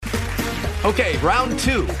Okay, round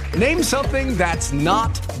 2. Name something that's not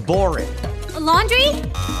boring. A laundry?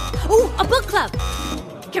 Ooh, a book club.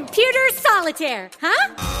 Computer solitaire,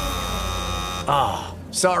 huh? Ah,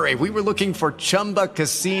 sorry, we were looking for Chumba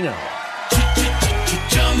Casino.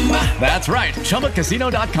 That's right.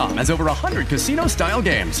 ChumbaCasino.com has over 100 casino-style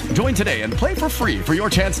games. Join today and play for free for your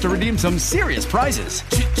chance to redeem some serious prizes.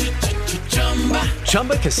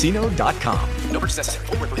 ChumbaCasino.com. No purchase necessary.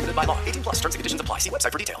 Void where prohibited by law. 18 plus. Terms and conditions apply. See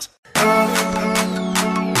website for details.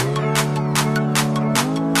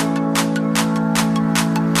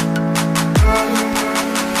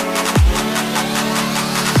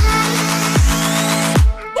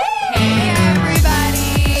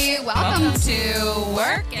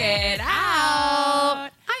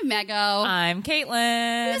 I'm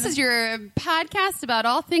Caitlin. This is your podcast about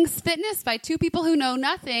all things fitness by two people who know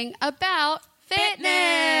nothing about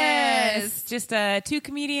fitness. Just two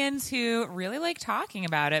comedians who really like talking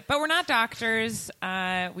about it, but we're not doctors.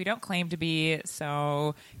 We don't claim to be,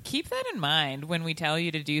 so keep that in mind when we tell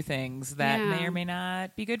you to do things that may or may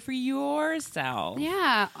not be good for yourself.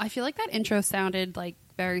 Yeah, I feel like that intro sounded like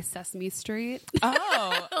very Sesame Street.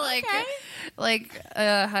 Oh,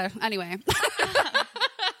 Anyway.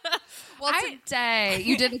 Well, today,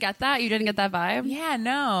 you didn't get that? You didn't get that vibe? Yeah,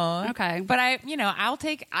 no. Okay. But I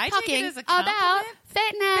take it as a compliment. About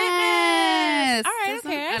fitness. All right,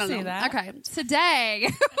 okay, I see that. Okay, today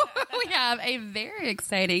we have a very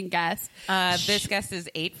exciting guest. This guest is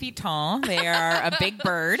 8 feet tall. They are a big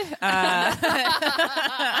bird.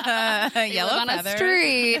 Yellow on feather. A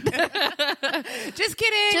street. Just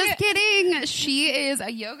kidding. Just kidding. She is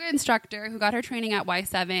a yoga instructor who got her training at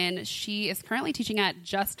Y7. She is currently teaching at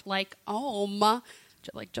Just Like Home.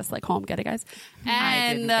 Just like home, get it, guys?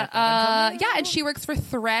 And and she works for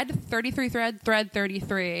Thread 33. You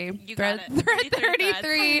got it. Thread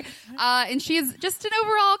 33. And she's just an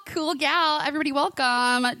overall cool gal. Everybody,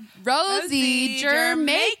 welcome Rosie Jermakian.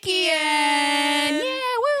 Yeah,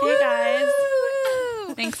 woo! Hey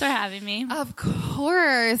guys. Thanks for having me. Of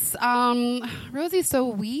course. Rosie, so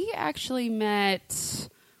we actually met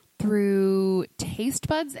through Taste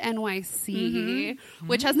Buds NYC,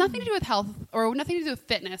 which has nothing to do with health or nothing to do with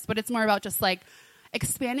fitness, but it's more about just like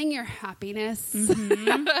expanding your happiness.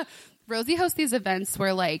 Rosie hosts these events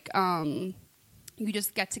where you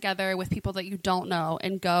just get together with people that you don't know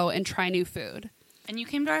and go and try new food. And you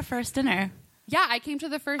came to our first dinner. Yeah, I came to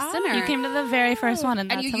the first dinner. You came to the very first one,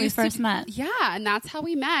 and that's how we first met. Yeah, and that's how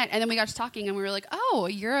we met. And then we got to talking, and we were like, "Oh,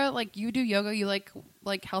 you do yoga, you like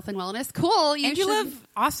health and wellness, cool." You love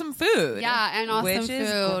awesome food. Yeah, and awesome which food,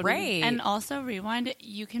 is great. And also, rewind.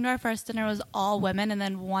 You came to our first dinner, it was all women, and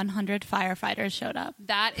then 100 firefighters showed up.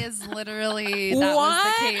 That is literally what? Was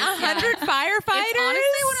the case. 100 firefighters. It's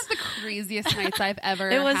honestly one of the craziest nights I've ever.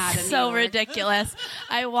 It was had in so New York. ridiculous.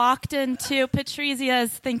 I walked into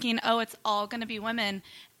Patrizia's thinking, "Oh, it's all going to be women,"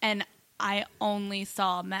 and I only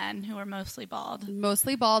saw men who were mostly bald.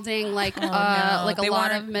 Mostly balding, like a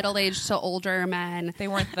lot of middle-aged to older men. They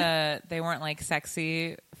weren't like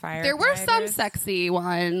sexy firefighters. There were some sexy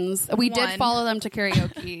ones. We did follow them to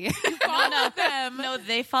karaoke. Followed them. No,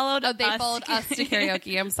 they followed us. They followed us to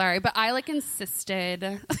karaoke. I'm sorry, but I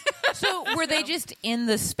insisted. So were they just in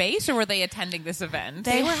the space, or were they attending this event?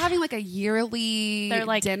 They were having like a yearly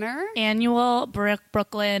dinner, annual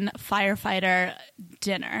Brooklyn firefighter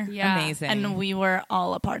dinner. Yeah, amazing. And we were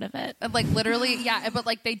all a part of it. Like literally, yeah. But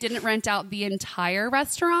like they didn't rent out the entire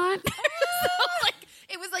restaurant. So,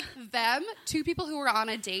 it was like them, two people who were on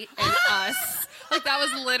a date, and us. Like that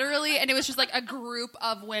was literally, and it was just like a group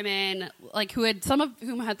of women, like some of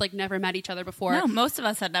whom had like never met each other before. No, most of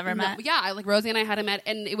us had never met. Yeah, like Rosie and I hadn't met,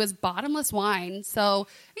 and it was bottomless wine. So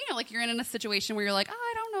you're in a situation where you're like, oh,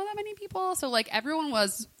 I don't know that many people. So like everyone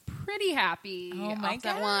was pretty happy off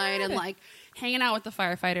that wine and like hanging out with the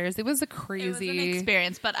firefighters. It was a crazy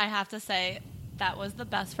experience, but I have to say that was the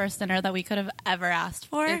best first dinner that we could have ever asked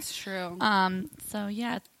for. It's true. So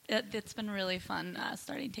yeah, it's been really fun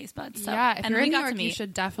starting Taste Buds. So, yeah, if you're in New York, you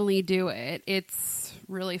should definitely do it. It's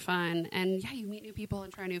really fun, and yeah, you meet new people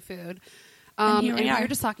and try new food. And here we are. We're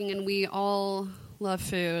just talking, and we all love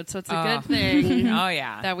food, so it's a good thing. Oh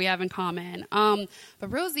yeah, that we have in common. But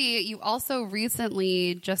Rosie, you also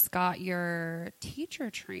recently just got your teacher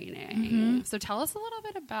training. So tell us a little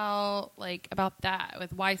bit about that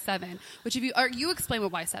with Y7. Which you explain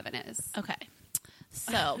what Y7 is? Okay,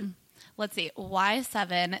 so let's see.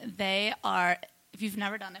 Y7. They are. If you've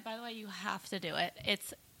never done it, by the way, you have to do it.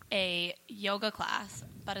 It's a yoga class,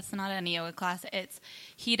 but it's not any yoga class. It's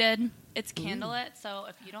heated. It's candlelit. So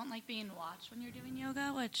if you don't like being watched when you're doing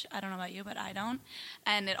yoga, which I don't know about you, but I don't,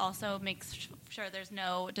 and it also makes sure there's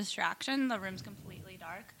no distraction. The room's completely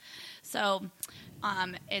dark. So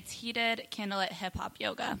it's heated candlelit hip hop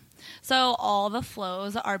yoga. So all the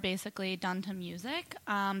flows are basically done to music.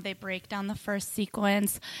 They break down the first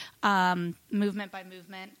sequence, movement by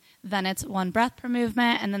movement. Then it's one breath per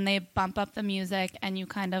movement, and then they bump up the music, and you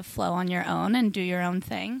kind of flow on your own and do your own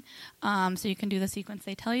thing. So you can do the sequence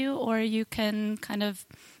they tell you, or you can kind of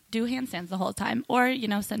do handstands the whole time, or,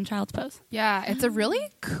 sit in child's pose. Yeah, it's a really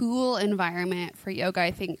cool environment for yoga,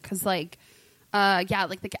 I think, because, I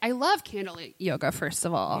love candlelit yoga, first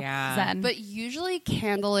of all. Yeah. Zen. But usually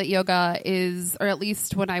candlelit yoga is, or at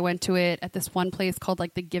least when I went to it at this one place called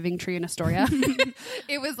the Giving Tree in Astoria,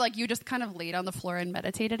 it was you just kind of laid on the floor and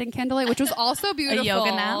meditated in candlelight, which was also beautiful. A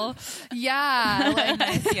yoga nap? Yeah.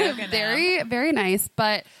 Nice yoga nap. Very, very nice.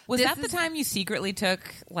 But Was that the time you secretly took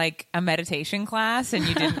a meditation class and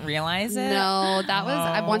you didn't realize it? No, that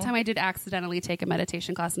was one time I did accidentally take a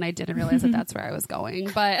meditation class and I didn't realize that that's where I was going.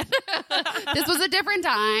 But this was a different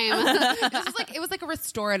time. It was a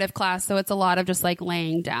restorative class, so it's a lot of just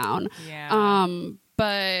laying down. Yeah.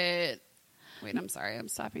 But wait, I'm sorry, I'm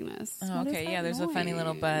stopping this. Oh, What is okay, that yeah, there's a funny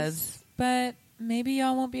little noise? buzz, but maybe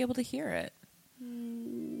y'all won't be able to hear it.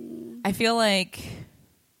 I feel like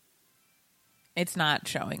it's not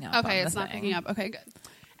showing up. Okay, on it's the not thing. picking up. Okay, good.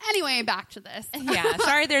 Anyway, back to this. Yeah,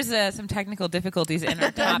 sorry. There's some technical difficulties in our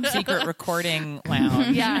top secret recording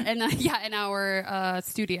lounge. Yeah, in our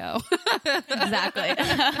studio. Exactly.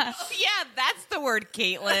 Yeah, that's the word,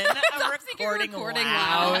 Caitlin. A recording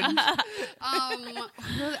lounge.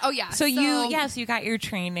 Oh yeah. So you got your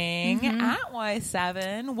training at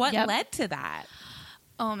Y7. What Yep. led to that?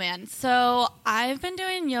 Oh, man. So I've been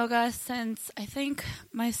doing yoga since, I think,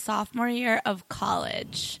 my sophomore year of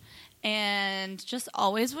college. And just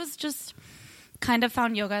always was just kind of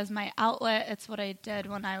found yoga as my outlet. It's what I did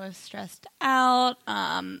when I was stressed out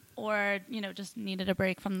or, just needed a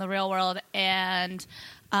break from the real world. And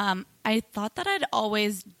I thought that I'd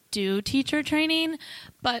always do teacher training,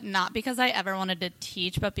 but not because I ever wanted to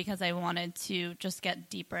teach, but because I wanted to just get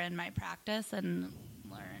deeper in my practice and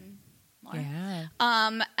learn more.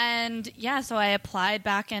 Yeah. So I applied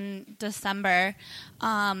back in December,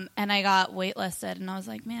 and I got waitlisted, and I was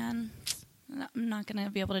like, man, I'm not going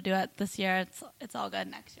to be able to do it this year. It's all good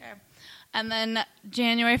next year. And then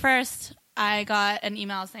January 1st, I got an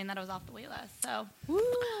email saying that I was off the wait list. So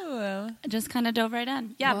Ooh. I just kind of dove right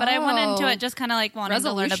in. Yeah, but I went into it just kind of wanting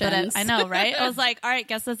to learn a bit Resolutions. I know, right? I was like, all right,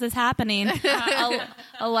 guess this is happening.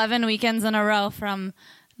 11 weekends in a row from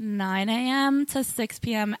 9 a.m. to 6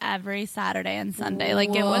 p.m. every Saturday and Sunday. It was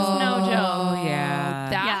no joke. Oh, yeah.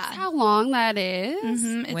 That's how long that is?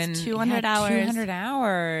 It's 200 hours. 200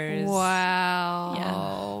 hours. Wow.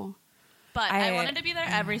 Yeah. But I wanted to be there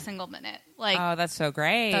every single minute. Oh, that's so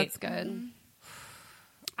great. That's good.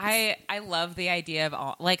 I love the idea of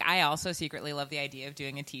I also secretly love the idea of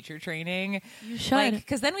doing a teacher training. You should.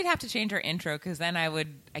 Because then we'd have to change our intro because then I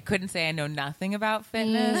couldn't say I know nothing about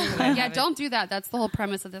fitness. Yeah, don't do that. That's the whole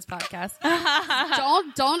premise of this podcast.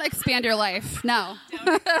 don't expand your life. No.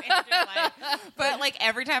 But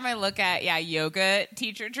every time I look at yoga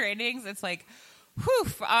teacher trainings, it's whew,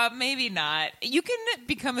 maybe not. You can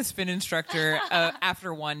become a spin instructor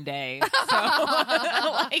after one day.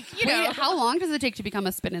 So, Wait, how long does it take to become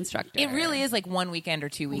a spin instructor? it really is 1 weekend or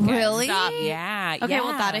 2 weekends. Really? Stop. Yeah. Okay, yeah.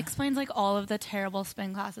 well, that explains all of the terrible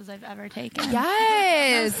spin classes I've ever taken.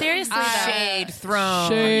 Yes. Seriously, though. Shade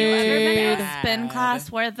thrown. Have you ever been to a Bad. spin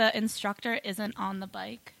class where the instructor isn't on the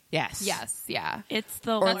bike? Yes. Yes. Yeah. It's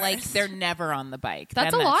the Or worst. they're never on the bike.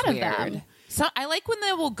 That's Then a lot of weird. them. So I like when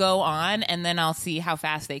they will go on and then I'll see how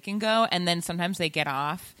fast they can go and then sometimes they get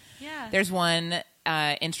off. Yeah. There's one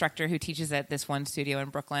instructor who teaches at this one studio in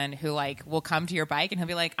Brooklyn who will come to your bike and he'll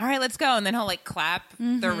be like, all right, let's go. And then he'll clap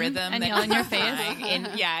the rhythm. And that yell in your you're face. flying.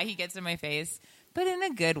 And yeah, he gets in my face, but in a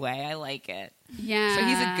good way. I like it. Yeah. So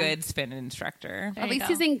he's a good spin instructor. There At you least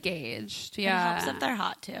go. he's engaged. It Yeah. helps if they're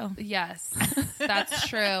hot, too. Yes, that's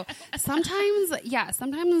true. Sometimes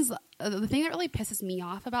the thing that really pisses me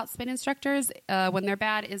off about spin instructors when they're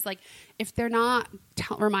bad is if they're not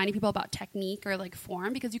reminding people about technique or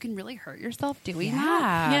form, because you can really hurt yourself doing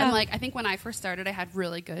that. Yeah. And I think when I first started, I had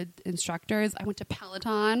really good instructors. I went to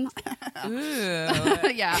Peloton. Ooh.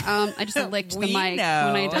 Yeah, I just licked the We mic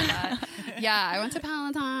know. when I did that. Yeah, I went to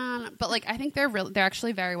Peloton, but I think they're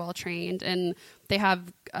actually very well trained, and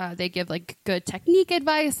they give good technique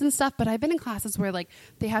advice and stuff. But I've been in classes where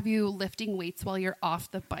they have you lifting weights while you're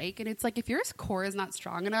off the bike, and it's if your core is not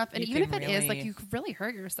strong enough, and You even if can it is, really- you could really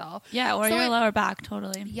hurt yourself. Yeah, or So your lower back,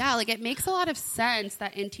 totally. Yeah, it makes a lot of sense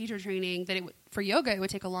that in teacher training that for yoga it would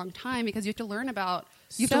take a long time because you have to learn so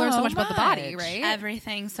much about the body, much. right?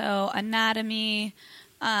 Everything. So anatomy,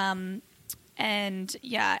 And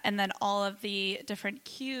then all of the different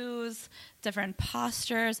cues, different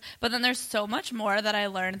postures. But then there's so much more that I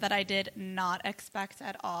learned that I did not expect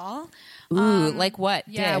at all. Ooh, like what?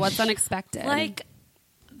 Yeah, Dish? what's unexpected? Like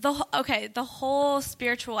the whole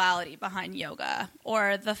spirituality behind yoga,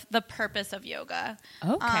 or the purpose of yoga.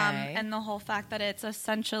 Okay. And the whole fact that it's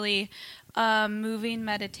essentially a moving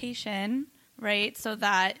meditation, right? So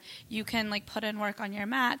that you can like put in work on your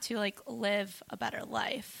mat to like live a better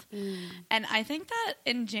life. And I think that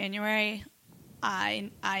in January I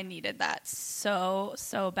needed that so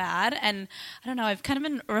bad. And I don't know, I've kind of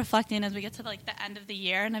been reflecting as we get to like the end of the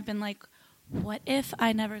year, and I've been like, what if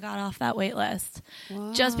I never got off that wait list?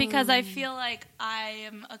 Whoa. Just because I feel like I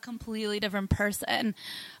am a completely different person.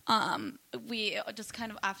 We just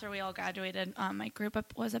kind of, after we all graduated, my group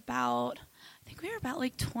was about, I think we were about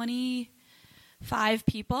like 25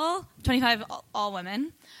 people, 25 all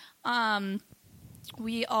women.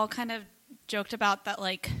 We all kind of joked about that,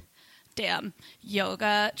 like, damn,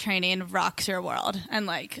 yoga training rocks your world and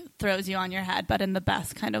like throws you on your head, but in the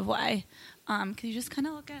best kind of way. Because you just kind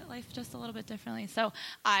of look at life just a little bit differently. So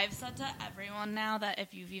I've said to everyone now that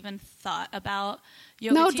if you've even thought about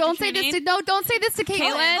yoga don't say this to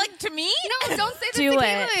Caitlin. Like to me? No, don't say this Do to it.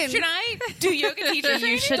 Caitlin. Should I do yoga teacher?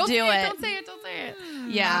 You should Don't do say it. Don't say it. Don't say it.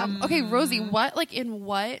 Yeah. Okay, Rosie, in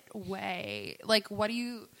what way? Like, what do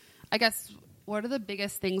you? I guess. What are the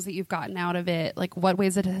biggest things that you've gotten out of it? Like, what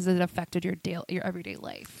ways has it affected your everyday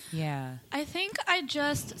life? Yeah. I think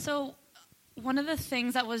one of the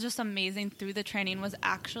things that was just amazing through the training was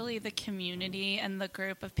actually the community and the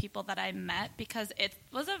group of people that I met, because it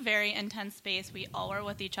was a very intense space. We all were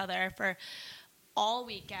with each other for all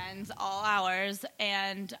weekends, all hours,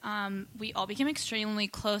 and we all became extremely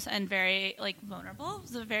close and very like vulnerable. It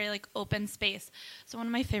was a very like open space. So one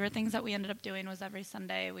of my favorite things that we ended up doing was every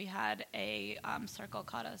Sunday we had a circle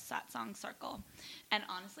called a satsang circle, and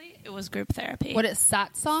honestly, it was group therapy. What is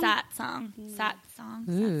satsang? Satsang, satsang,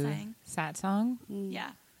 satsang, Satsang. yeah.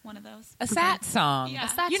 One of those. A sat song. Yeah. A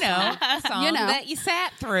sat You know, song. a song You know. that you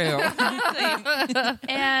sat through.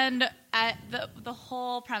 And the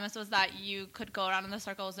whole premise was that you could go around in the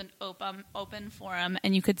circle as an open forum,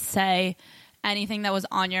 and you could say anything that was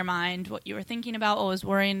on your mind, what you were thinking about, what was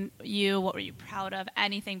worrying you, what were you proud of,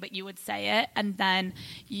 anything, but you would say it, and then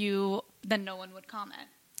no one would comment.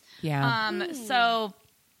 Yeah. So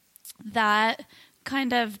that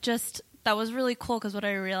kind of just... That was really cool, because what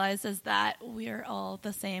I realized is that we're all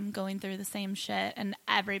the same, going through the same shit, and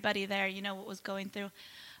everybody there, was going through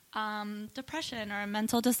depression or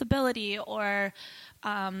mental disability or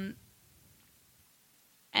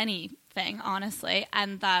anything, honestly,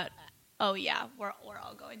 and that, oh yeah, we're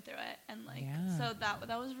all going through it, and like, so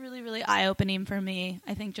that was really, really eye-opening for me,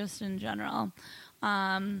 I think, just in general.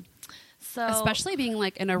 So, especially being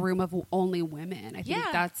like in a room of only women, I think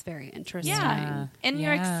that's very interesting. Yeah, in New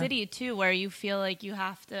York City too, where you feel like you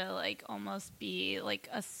have to like almost be like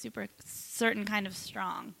a super certain kind of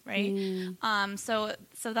strong, right? So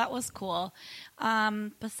that was cool.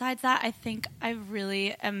 Besides that, I think I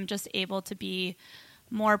really am just able to be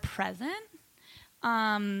more present.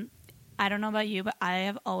 I don't know about you, but I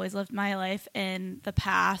have always lived my life in the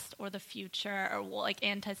past or the future, or like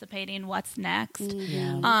anticipating what's next.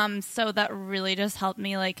 So that really just helped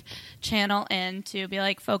me like channel in to be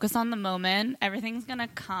like, focus on the moment. Everything's going to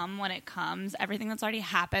come when it comes. Everything that's already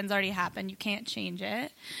happened. You can't change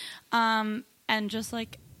it. And just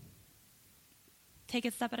like take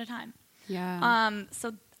it step at a time. Yeah.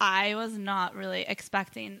 So I was not really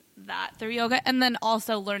expecting that through yoga, and then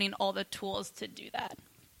also learning all the tools to do that,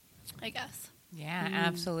 I guess. Yeah,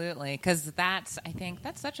 absolutely. Because I think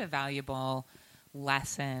that's such a valuable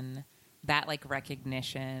lesson, that like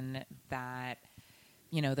recognition that,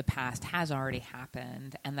 the past has already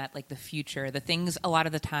happened, and that like the future, a lot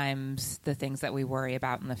of the times, the things that we worry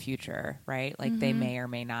about in the future, right? Like they may or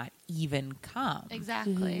may not even come.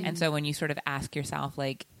 Exactly. And so when you sort of ask yourself,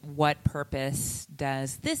 like, what purpose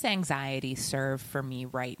does this anxiety serve for me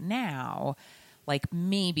right now? Like,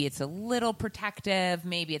 maybe it's a little protective.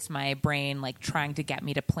 Maybe it's my brain, like, trying to get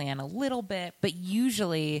me to plan a little bit. But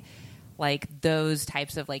usually, like, those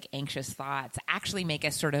types of, like, anxious thoughts actually make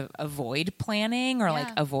us sort of avoid planning or, like,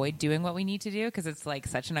 avoid doing what we need to do, because it's, like,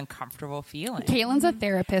 such an uncomfortable feeling. Caitlin's a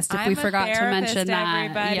therapist, if I'm we a forgot to therapist, mention that.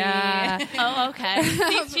 everybody. Yeah. Oh, okay.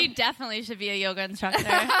 She definitely should be a yoga instructor.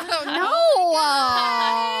 No.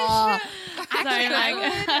 Sorry, Meg.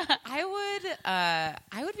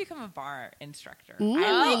 I would become a bar instructor.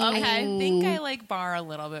 okay. I think I like bar a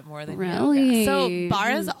little bit more than Really? yoga. So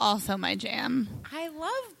bar is also my jam. I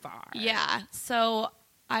love bar. Yeah. So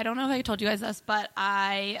I don't know if I told you guys this, but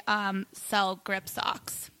I sell grip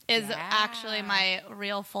socks. is actually my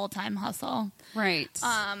real full-time hustle. Right.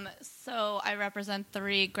 So I represent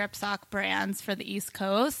 3 grip sock brands for the East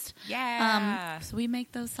Coast. Yeah. So we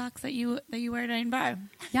make those socks that you wear during bar.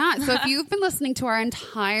 Yeah. So if you've been listening to our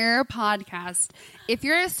entire podcast, if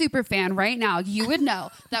you're a super fan right now, you would know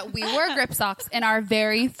that we wore grip socks in our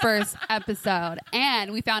very first episode.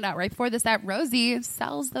 And we found out right before this that Rosie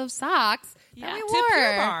sells those socks that we to wore.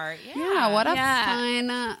 Pure Barre. Yeah. What a Yeah.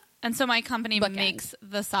 fun... And so my company Bookends. makes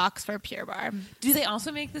the socks for Pure Barre. Do they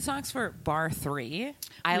also make the socks for Bar 3?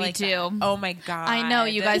 We do. That. Oh my god! I know,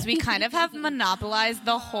 you guys. We kind of have monopolized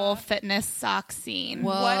the whole fitness sock scene.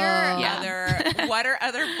 Whoa. What are Yeah.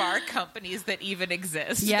 other bar companies that even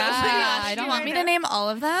exist? Yeah. I Do don't you want me to name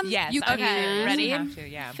all of them? Yes. You okay. can. Ready? You have to,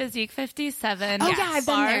 yeah. Physique 57. Oh, yeah, I've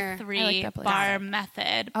been Bar there. I 3. like that place. Bar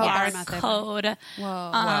Method. Oh, Bar Bar Method. Code.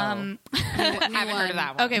 Whoa. Haven't heard of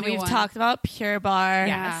that one. Okay, New we've one. talked about Pure Barre.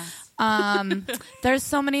 Yes. There's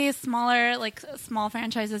so many smaller, small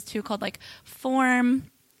franchises too, called Form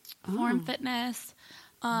Fitness,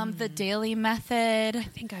 the Daily Method. I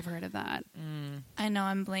think I've heard of that. I know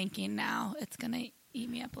I'm blanking now. It's gonna eat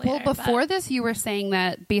me up later. Well, before but- this, you were saying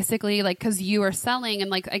that basically, because you were selling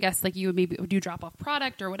and, I guess, you would maybe do drop-off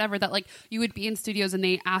product or whatever, that, you would be in studios and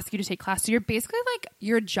they ask you to take class. So you're basically,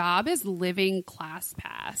 your job is living Class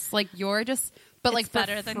Pass. You're just... But It's for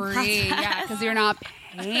better than free, Class yeah, because you're not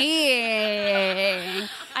paying.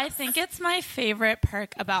 I think it's my favorite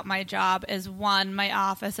perk about my job is, one, my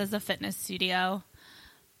office is a fitness studio.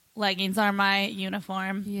 Leggings are my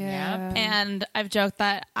uniform. Yeah. And I've joked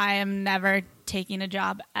that I am never taking a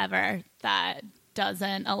job ever that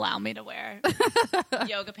doesn't allow me to wear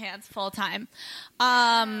yoga pants full time.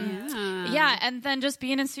 Yeah, and then just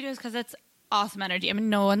being in studios because it's awesome energy. I mean,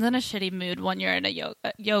 no one's in a shitty mood when you're in a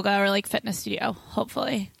yoga or fitness studio,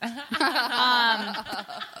 hopefully.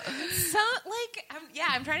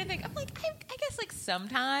 I'm trying to think. I guess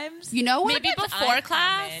sometimes. You know what? Maybe before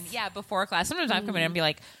class? Yeah, before class. Sometimes I'm coming in and be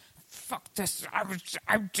like, fuck this. I'm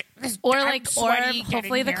Or sweaty getting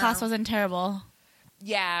hopefully the here. class wasn't terrible.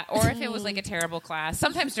 Yeah, or if it was a terrible class.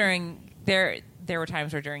 Sometimes there were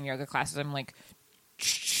times where during yoga classes I'm like,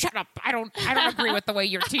 shut up! I don't agree with the way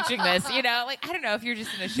you're teaching this. I don't know if you're just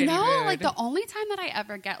in a shitty mood. The only time that I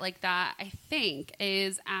ever get like that, I think,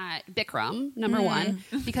 is at Bikram, number one,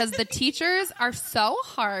 because the teachers are so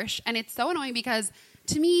harsh and it's so annoying because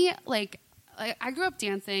to me, I grew up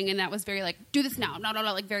dancing and that was very do this now, no,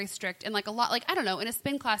 very strict and a lot I don't know, in a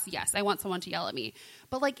spin class, yes, I want someone to yell at me,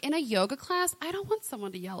 but in a yoga class, I don't want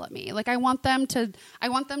someone to yell at me. I want them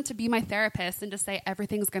to be my therapist and just say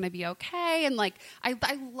everything's going to be okay. And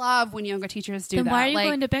I love when yoga teachers do Then that. why are you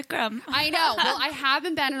going to Bikram? I know. Well, I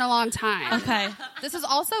haven't been in a long time. Okay. This is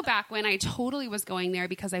also back when I totally was going there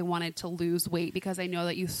because I wanted to lose weight because I know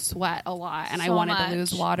that you sweat a lot and I So wanted much. to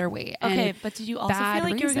lose water weight. Okay, And but did you also bad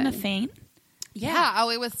feel like you were going to reason. faint? Yeah. Oh,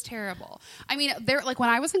 it was terrible. I mean, when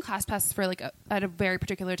I was in Class Pass for at a very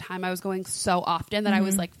particular time, I was going so often that I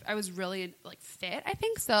was really fit, I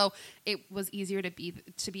think. So it was easier to be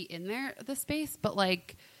in there, the space. But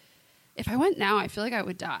if I went now, I feel like I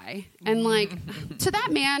would die. And to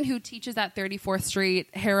that man who teaches at 34th Street,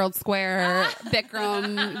 Herald Square,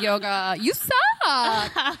 Bikram yoga, you suck.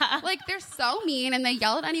 They're so mean and they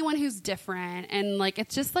yell at anyone who's different. And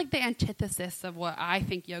it's just the antithesis of what I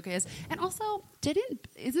think yoga is. And also,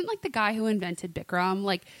 isn't the guy who invented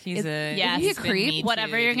Bikram He's a yes, he a he's been creep? Me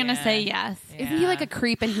Whatever Too'd, you're going to yeah. say, yes. Isn't he a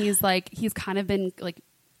creep? And he's he's kind of been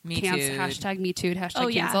Me canceled, Too'd. hashtag Me Too, hashtag Oh,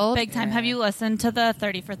 yeah. canceled. Big time. Yeah. Have you listened to the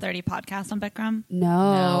 30 for 30 podcast on Bikram?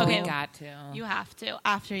 No. No, Okay. we got to. You have to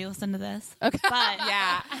after you listen to this. Okay. But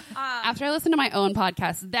Yeah. After I listen to my own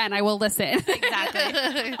podcast, then I will listen.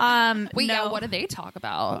 exactly. Wait, no. yeah, what do they talk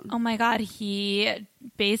about? Oh my God. He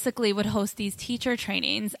basically would host these teacher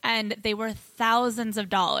trainings and they were thousands of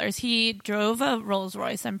dollars. He drove a Rolls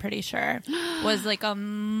Royce, I'm pretty sure, was a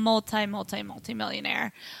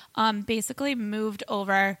multi-millionaire. Basically moved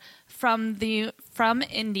over from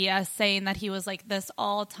India saying that he was this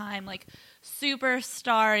all-time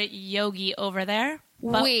superstar yogi over there.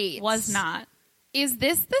 But Wait. was not. Is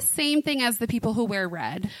this the same thing as the people who wear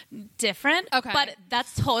red? Different, Okay. but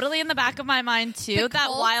that's totally in the back of my mind too. The That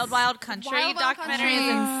cults? Wild Wild Country Wild Wild documentary Country.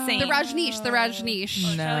 is insane. The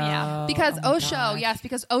Rajneesh. No. yeah. Because Oh my Osho, gosh. yes,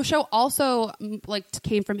 because Osho also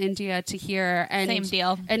came from India to here, and Same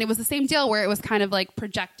deal. and it was the same deal where it was kind of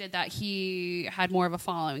projected that he had more of a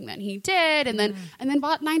following than he did, and then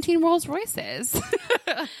bought 19 Rolls Royces.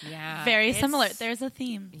 Yeah. Very It's- similar. There's a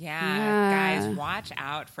theme. Yeah, Yeah. guys, watch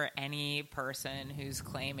out for any person person who's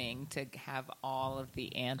claiming to have all of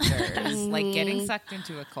the answers. Like, getting sucked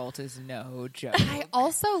into a cult is no joke. I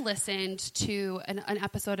also listened to an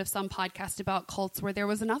episode of some podcast about cults where there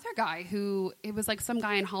was another guy it was like some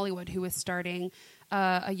guy in Hollywood who was starting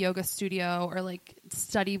a yoga studio or like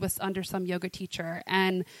study was under some yoga teacher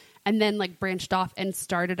and then like branched off and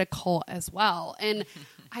started a cult as well. And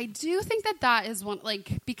I do think that is one,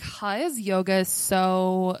 like, because yoga is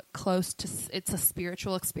so close to, it's a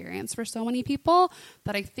spiritual experience for so many people,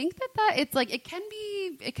 that I think that it's like, it can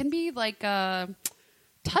be like touchy.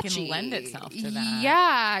 It can lend itself to that.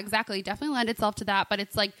 Yeah, exactly. Definitely lend itself to that. But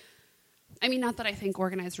it's like, I mean, not that I think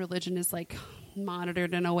organized religion is like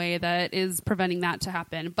monitored in a way that is preventing that to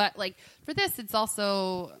happen. But like for this, it's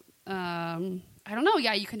also, I don't know.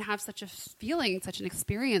 Yeah, you can have such a feeling, such an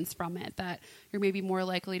experience from it that you're maybe more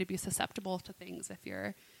likely to be susceptible to things if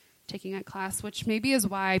you're taking a class, which maybe is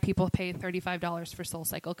why people pay $35 for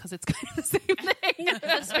SoulCycle, because it's kind of the same thing.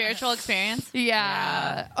 The spiritual experience.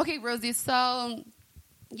 Yeah. Okay, Rosie. So,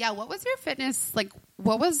 yeah, what was your fitness like?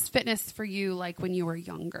 What was fitness for you like when you were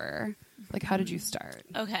younger? Like, how did you start?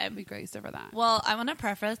 Okay. I'd be crazy over that. Well, I want to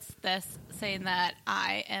preface this saying that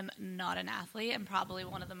I am not an athlete and probably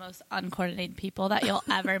one of the most uncoordinated people that you'll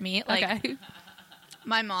ever meet. Like, okay.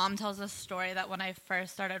 My mom tells this story that when I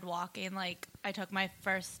first started walking, like, I took my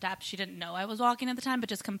first step. She didn't know I was walking at the time, but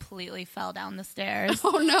just completely fell down the stairs. Oh,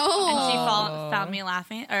 no. And she found me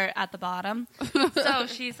laughing, or at the bottom. So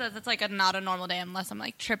she says it's like not a normal day unless I'm,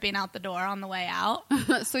 like, tripping out the door on the way out.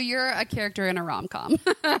 So you're a character in a rom-com.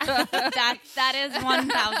 That is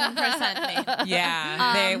 1,000% me.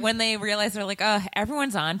 Yeah. When they realized, they're like, oh,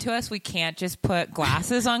 everyone's on to us, we can't just put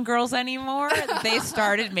glasses on girls anymore. They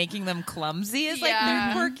started making them clumsy as like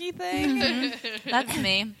their quirky thing. That's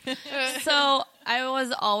me. So I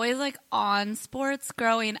was always like on sports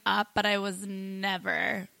growing up, but I was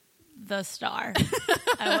never the star.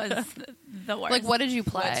 I was the worst. Like, what did you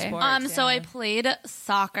play? So I played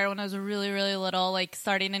soccer when I was really, really little, like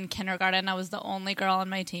starting in kindergarten. I was the only girl on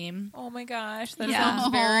my team. Oh my gosh, that Yeah.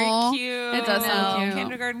 sounds very cute. It does sound cute.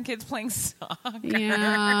 Kindergarten kids playing soccer.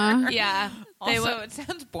 Yeah. Yeah. Also, it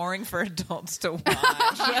sounds boring for adults to watch.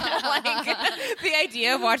 Like, the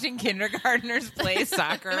idea of watching kindergartners play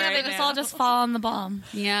soccer right They just now. all just fall on the ball.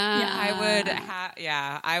 Yeah.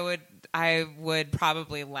 I would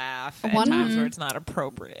probably laugh at One- times where it's not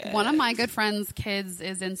appropriate. One of my good friend's kids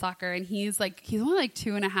is in soccer, and he's only like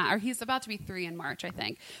 2.5, or he's about to be 3 in March, I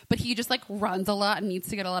think. But he just like runs a lot and needs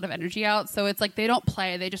to get a lot of energy out. So it's like they don't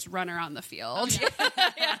play; they just run around the field. She's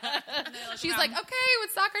like, "Okay,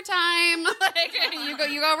 it's soccer time. Like you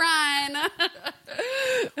go run."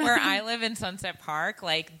 Where I live in Sunset Park,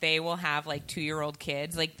 like they will have like 2-year-old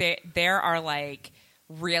kids. Like there are like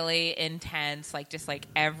really intense, like just like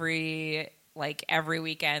every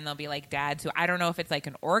weekend there'll be like dads who, I don't know if it's like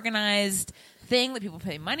an organized thing that people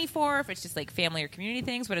pay money for, if it's just like family or community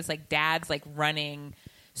things, but it's like dads like running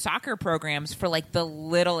soccer programs for like the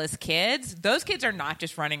littlest kids. Those kids are not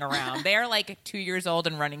just running around. They are like 2 years old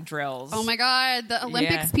and running drills. Oh my God, the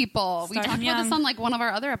Olympics people. We Start talked about this young. on like one of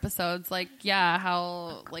our other episodes. Like, yeah,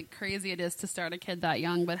 how like crazy it is to start a kid that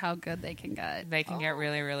young, but how good they can get. They can get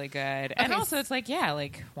really, really good. And Okay. also it's like, yeah,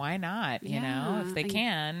 like why not? You know, if they and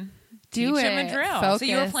can. do Teach them a it. drill. So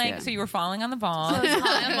you were Focus, playing. yeah. So you were falling on the ball.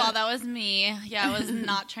 Well, that was me. Yeah, I was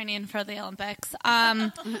not training for the Olympics.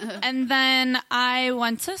 And then I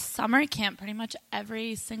went to summer camp pretty much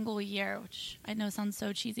every single year, which I know sounds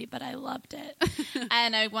so cheesy, but I loved it.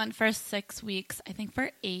 And I went for 6 weeks, I think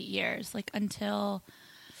for 8 years, like until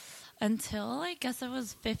I guess I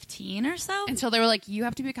was 15 or so. Until they were like, you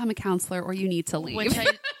have to become a counselor or you need to leave.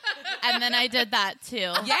 And then I did that too.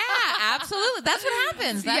 Yeah, absolutely. That's what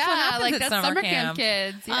happens. That's what happens like at that's summer camp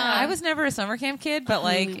kids. Yeah. I was never a summer camp kid, but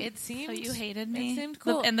like it seemed. So you hated me? It seemed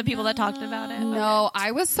cool. And the people that talked about it? No,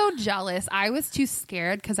 I was so jealous. I was too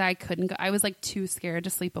scared because I couldn't go. I was like too scared to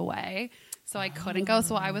sleep away. So I couldn't go.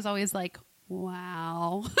 So I was always like,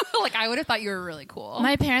 wow. Like I would have thought you were really cool.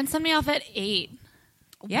 My parents sent me off at 8.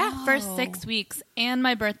 Yeah. For 6 weeks, and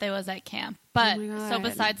my birthday was at camp. But Oh my so God.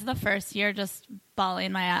 besides the first year, just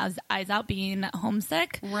bawling my eyes out, being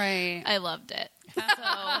homesick, Right. I loved it. So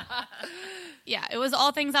yeah, it was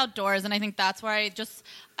all things outdoors, and I think that's where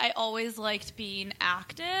I always liked being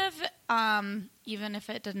active, even if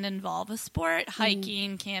it didn't involve a sport,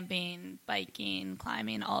 hiking, camping, biking,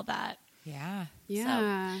 climbing, all that. Yeah.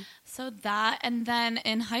 Yeah. So that, and then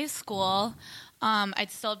in high school,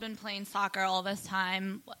 I'd still been playing soccer all this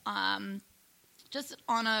time, just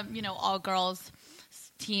on a, all girls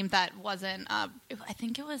team that wasn't, I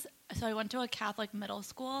think it was, so I went to a Catholic middle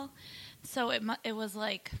school. So it was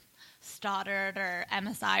like Stoddard or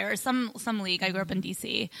MSI or some league. I grew up in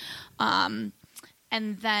DC. And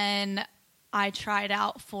then I tried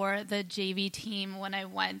out for the JV team when I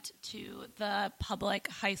went to the public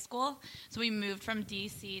high school. So we moved from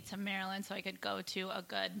DC to Maryland so I could go to a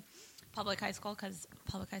good public high school, because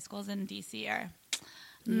public high schools in DC are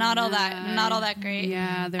not all that great.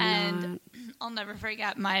 Yeah, they're and not. I'll never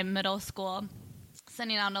forget my middle school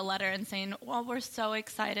sending out a letter and saying, well, we're so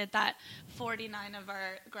excited that 49 of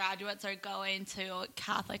our graduates are going to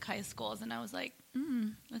Catholic high schools. And I was like,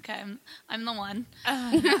 okay, I'm the one.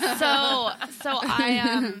 So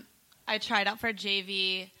I tried out for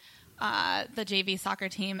JV, the JV soccer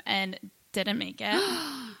team, and didn't make it.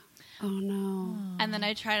 Oh, no. And then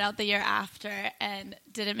I tried out the year after and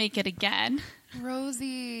didn't make it again.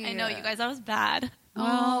 Rosie. I know, you guys, that was bad.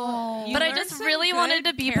 Oh. You But I learned just some really good wanted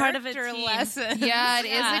to be part of a character team. lesson. Yeah,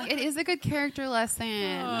 it is a good character lesson.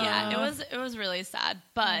 Yeah, it was really sad.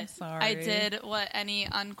 But sorry. I did what any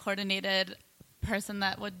uncoordinated person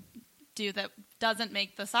that would do that doesn't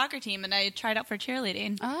make the soccer team, and I tried out for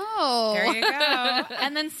cheerleading. Oh. There you go.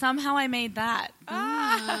 And then somehow I made that.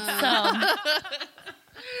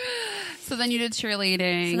 So then you did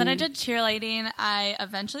cheerleading. So then I did cheerleading. I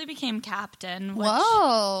eventually became captain. Which,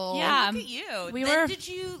 Whoa. Yeah. Look at you. We Then were- did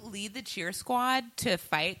you lead the cheer squad to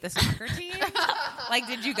fight the soccer team? Like,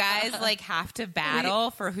 did you guys like have to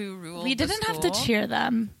battle for who ruled? We the didn't have to school? cheer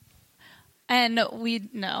them. And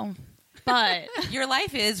no. But Your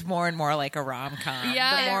life is more and more like a rom-com.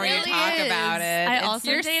 Yeah, the more it you really talk is. about it. I It's-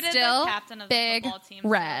 also You're dated still the captain of big the football team.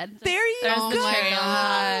 red. there you There's go. the cherry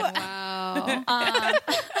on God. Wow.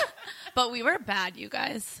 But we were bad, you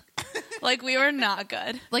guys. Like, we were not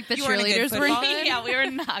good. Like the You weren't a good cheerleaders were. footballer? Yeah, we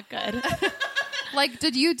were not good. Like,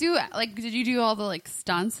 did you do all the like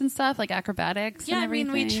stunts and stuff, like acrobatics? Yeah, and I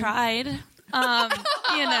mean, we everything? tried.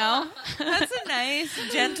 You know. That's a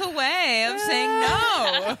nice, gentle way of saying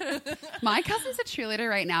no. My cousin's a cheerleader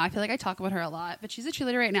right now. I feel like I talk about her a lot, but she's a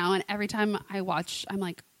cheerleader right now, and every time I watch, I'm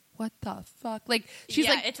like, what the fuck? Like, she's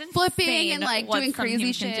Yeah, like it's flipping insane and like what doing some crazy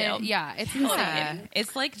teams can shit. do. Yeah, it's Yeah. insane.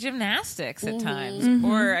 It's like gymnastics at times,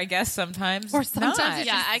 or I guess sometimes, Or sometimes not. it's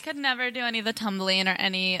Yeah, I could never do any of the tumbling or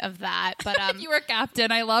any of that. But You were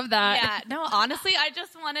captain. I love that. yeah, no, honestly, I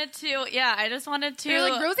just wanted to. You're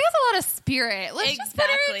like, Rosie has a lot of spirit. Let's just put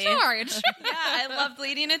her in Exactly. charge. Yeah, I loved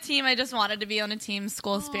leading a team. I just wanted to be on a team,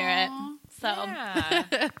 school spirit. So,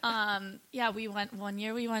 Yeah. we went one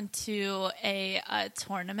year. We went to a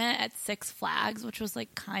tournament at Six Flags, which was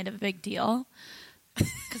like kind of a big deal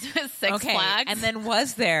because it was Six Okay, Flags. and then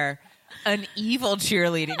was there an evil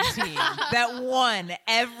cheerleading team that won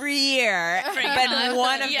every year, but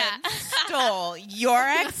one of them stole your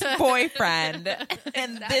ex-boyfriend,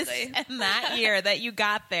 and that year that you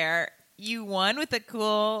got there, you won with a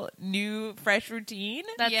cool new fresh routine?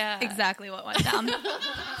 That's exactly what went down.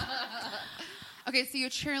 Okay, so you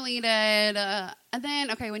cheerleaded, and then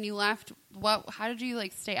when you left, how did you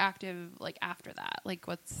like stay active like after that? Like,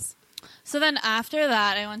 what's So then after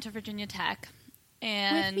that, I went to Virginia Tech.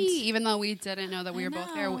 And with me? Even though we didn't know that we I were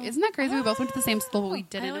both there, know. isn't that crazy? We both went to the same school, but we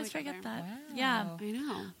didn't. I know always each forget other. that. Wow. Yeah.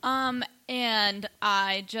 I know. And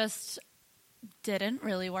I just didn't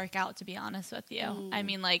really work out, to be honest with you. I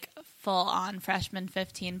mean, like, full on freshman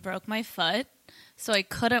 15, broke my foot, so I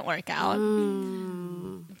couldn't work out.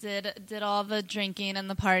 Did all the drinking and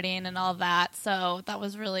the partying and all that, so that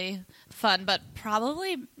was really fun, but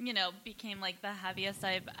probably, became like the heaviest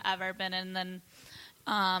I've ever been. And then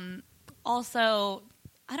also,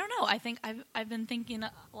 I don't know, I think I've been thinking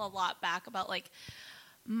a lot back about like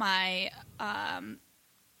my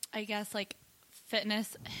I guess like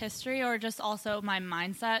fitness history, or just also my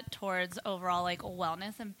mindset towards overall like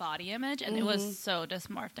wellness and body image, and it was so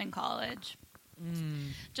dysmorphed in college.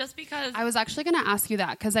 Just because I was actually going to ask you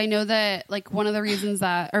that because I know that like one of the reasons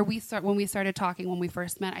that, or when we started talking when we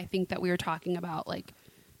first met, I think that we were talking about like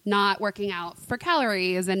not working out for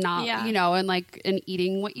calories and not, and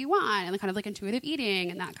eating what you want and kind of like intuitive eating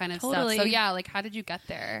and that kind of Totally. stuff. So yeah, like how did you get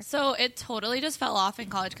there? So it totally just fell off in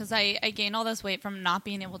college because I gained all this weight from not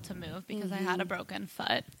being able to move because I had a broken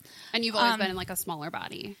foot. And you've always been in like a smaller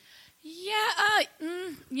body. Yeah,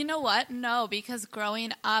 you know what? No, because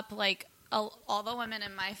growing up, like all the women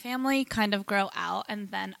in my family kind of grow out and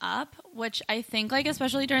then up, which I think like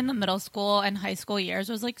especially during the middle school and high school years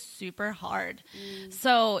was like super hard.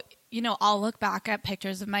 So, I'll look back at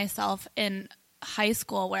pictures of myself in high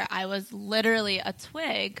school where I was literally a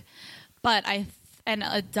twig, but I and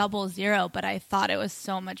a double zero, but I thought it was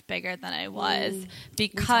so much bigger than I was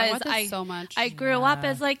because I grew up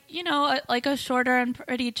as like, you know, like a shorter and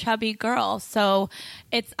pretty chubby girl. So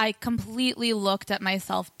I completely looked at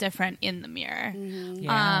myself different in the mirror.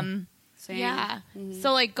 Same. Yeah.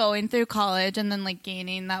 So like going through college and then like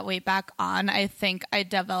gaining that weight back on, I think I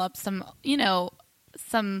developed some, you know,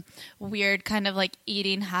 some weird kind of like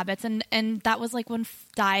eating habits, and that was like when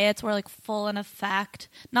diets were like full in effect.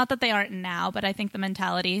 Not that they aren't now, but I think the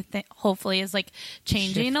mentality hopefully is like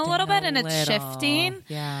changing a little bit, and it's shifting.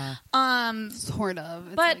 Yeah. Sort of.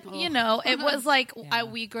 It's but like, you know, it was like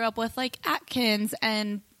we grew up with like Atkins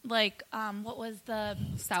and like what was the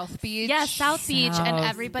South Beach? Yeah, South Beach, and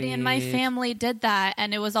everybody in my Beach. family did that,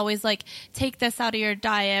 and it was always like, take this out of your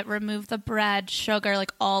diet, remove the bread, sugar,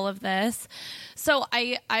 like all of this. So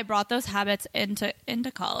I brought those habits into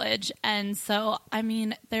college, and so I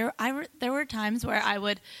mean there were times where I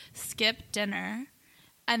would skip dinner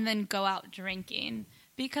and then go out drinking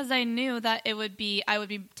because I knew that I would be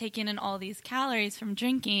taking in all these calories from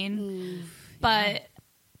drinking, but.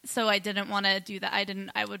 So I didn't want to do that.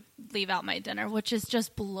 I would leave out my dinner, which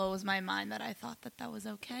just blows my mind that I thought that was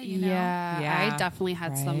okay. You know? Yeah, I definitely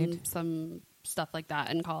had some stuff like that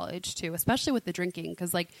in college too, especially with the drinking,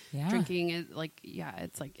 because like drinking is like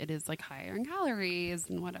it is like higher in calories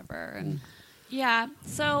and whatever. And yeah,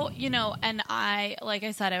 so you know, and like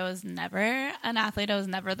I said, I was never an athlete. I was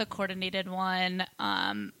never the coordinated one.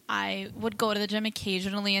 I would go to the gym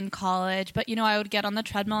occasionally in college, but you know, I would get on the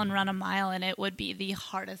treadmill and run a mile, and it would be the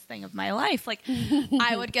hardest thing of my life. Like,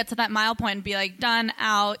 I would get to that mile point and be like, done,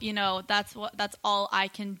 out. You know, that's all I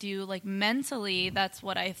can do. Like mentally, that's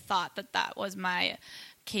what I thought that was my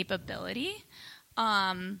capability.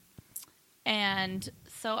 And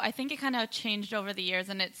so I think it kind of changed over the years,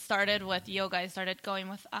 and it started with yoga. I started going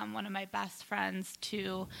with one of my best friends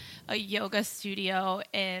to a yoga studio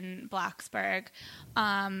in Blacksburg,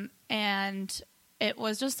 and it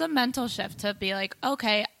was just a mental shift to be like,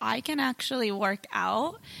 okay, I can actually work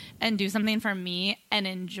out and do something for me and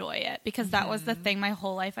enjoy it, because that was the thing my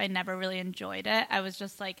whole life. I never really enjoyed it. I was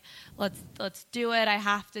just like, let's do it. I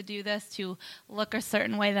have to do this to look a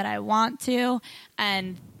certain way that I want to,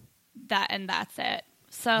 and that's it.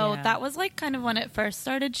 So that was like kind of when it first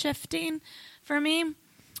started shifting for me.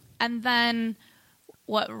 And then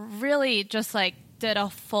what really just like did a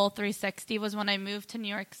full 360 was when I moved to New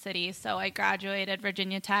York City. So I graduated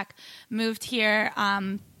Virginia Tech, moved here,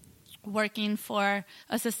 working for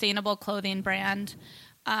a sustainable clothing brand.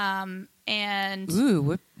 And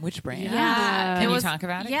which brand? Yeah, Can you talk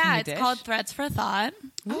about it? Yeah, it's called Threads for Thought.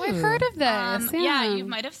 oh, I've heard of this. Yeah, you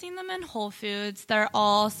might have seen them in Whole Foods. They're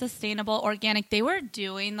all sustainable, organic. They were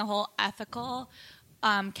doing the whole ethical,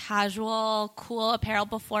 casual, cool apparel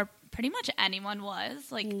before pretty much anyone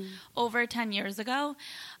was, like over 10 years ago.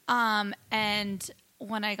 And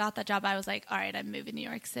when I got that job, I was like, all right, I'm moving to New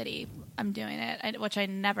York City. I'm doing it, which I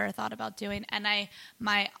never thought about doing. And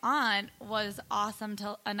my aunt was awesome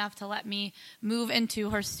enough to let me move into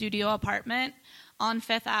her studio apartment on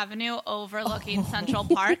Fifth Avenue overlooking Central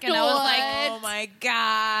Park. And I was like, oh my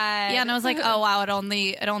God. Yeah, and I was like, oh wow, it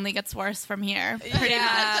only gets worse from here. Pretty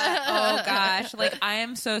much. Oh gosh. Like, I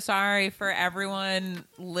am so sorry for everyone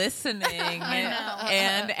listening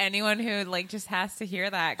and anyone who like just has to hear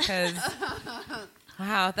that, because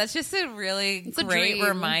wow, that's just a really great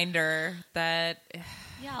reminder that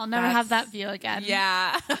yeah, I'll never have that view again.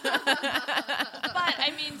 Yeah. But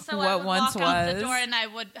I mean, so I would walk out the door and I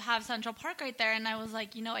would have Central Park right there, and I was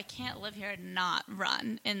like, you know, I can't live here and not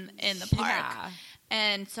run in the park. Yeah.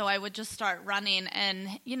 And so I would just start running, and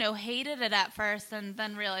you know, hated it at first, and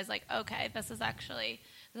then realized like, okay, this actually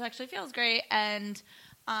feels great, and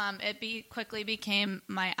it quickly became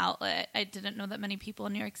my outlet. I didn't know that many people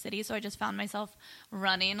in New York City, so I just found myself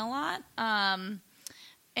running a lot.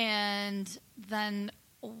 And then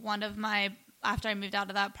after I moved out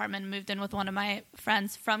of that apartment, moved in with one of my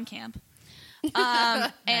friends from camp.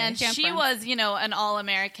 And she was, you know, an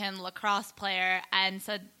all-American lacrosse player, and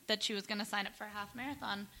said that she was going to sign up for a half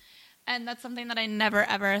marathon. And that's something that I never,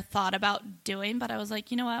 ever thought about doing. But I was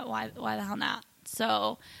like, you know what? Why the hell not?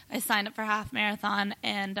 So I signed up for a half marathon,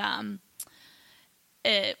 and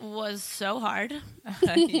it was so hard.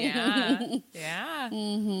 Yeah.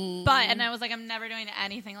 And I was like, I'm never doing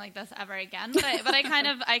anything like this ever again. But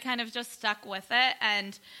I kind of just stuck with it.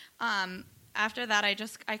 And after that,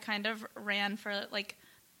 I kind of ran for like,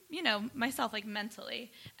 you know, myself, like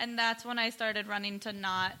mentally. And that's when I started running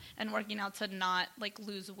and working out to not like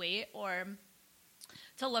lose weight or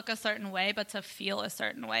to look a certain way, but to feel a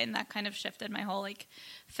certain way. And that kind of shifted my whole like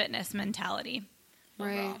fitness mentality.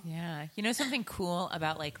 Right. Yeah. You know something cool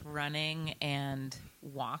about like running and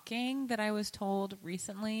walking that I was told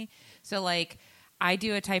recently? So like I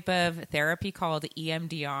do a type of therapy called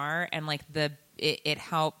EMDR, and like it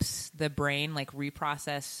helps the brain like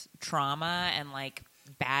reprocess trauma and like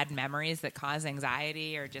bad memories that cause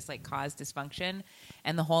anxiety or just like cause dysfunction.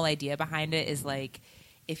 And the whole idea behind it is like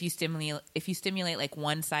if you stimulate like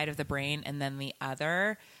one side of the brain and then the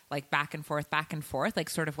other, like back and forth, like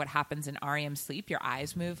sort of what happens in REM sleep, your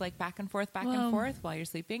eyes move like back and forth while you're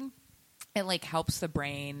sleeping. It like helps the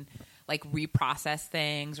brain like reprocess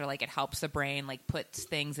things, or like it helps the brain like puts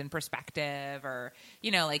things in perspective, or,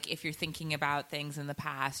 you know, like if you're thinking about things in the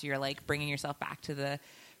past, you're like bringing yourself back to the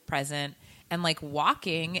present. And like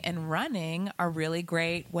walking and running are really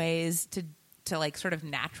great ways to like sort of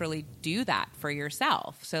naturally do that for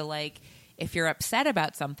yourself. So like if you're upset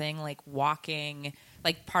about something, like walking,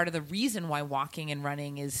 like part of the reason why walking and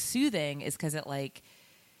running is soothing is because it like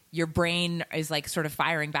your brain is like sort of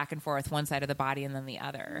firing back and forth one side of the body and then the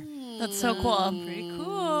other. That's so cool. Pretty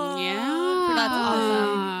cool. Yeah. That's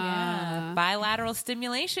awesome. Yeah. Bilateral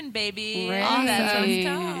stimulation, baby. Right. Oh, that's what it's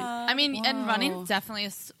Right. called. I mean, and running definitely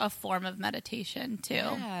is a form of meditation too,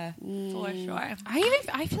 Yeah. for sure.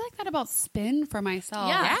 I feel like that about spin for myself.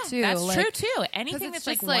 Yeah, too. That's Like, true too. Anything it's that's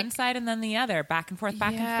like just one like- side and then the other, back and forth,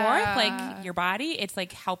 Yeah. like your body, it's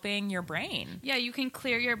like helping your brain. Yeah, you can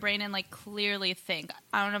clear your brain and like clearly think.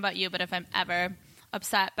 I don't know about you, but if I'm ever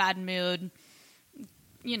upset, bad mood,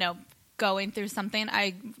 you know, going through something,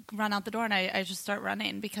 I run out the door and I just start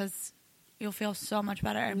running because you'll feel so much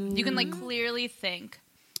better. You can like clearly think.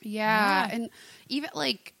 Yeah. And even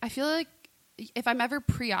like, I feel like if I'm ever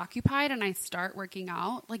preoccupied and I start working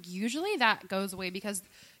out, like usually that goes away because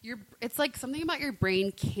it's like something about your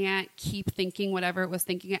brain can't keep thinking whatever it was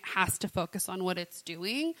thinking. It has to focus on what it's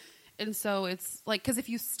doing. And so it's like, because if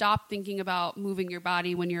you stop thinking about moving your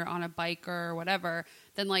body when you're on a bike or whatever,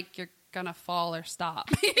 then like you're gonna fall or stop.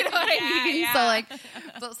 You know what I mean? yeah. So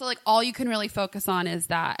like, so like all you can really focus on is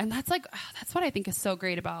that. And that's like, that's what I think is so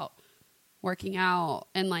great about working out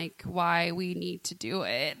and like why we need to do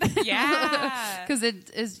it. Yeah. Because it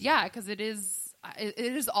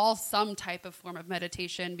is all some type of form of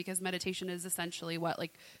meditation, because meditation is essentially what,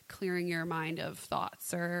 like clearing your mind of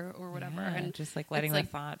thoughts or whatever. Yeah, And just like letting it's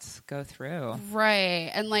the thoughts go through. right.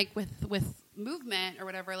 And like with movement or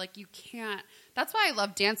whatever, like you can't, that's why I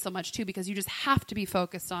love dance so much too, because you just have to be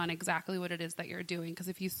focused on exactly what it is that you're doing. Because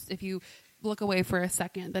if you look away for a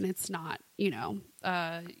second, then it's not, you know,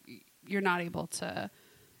 you're not able to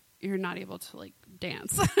like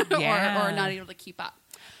dance Yeah. or not able to keep up.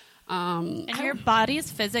 And your body's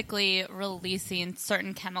physically releasing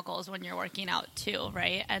certain chemicals when you're working out too,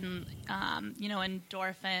 right? And, you know,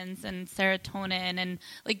 endorphins and serotonin. And,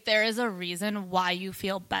 like, there is a reason why you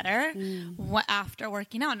feel better after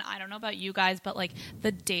working out. And I don't know about you guys, but, like,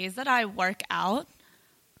 the days that I work out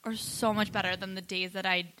are so much better than the days that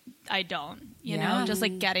I don't. You know, just,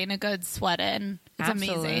 like, getting a good sweat in. It's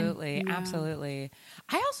amazing. Absolutely. Absolutely.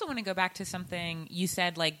 I also want to go back to something you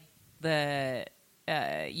said, like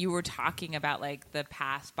you were talking about like the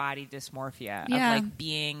past body dysmorphia of like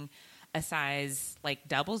being a size like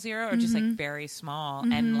 00 or just like very small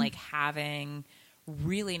and like having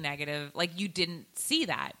really negative, like you didn't see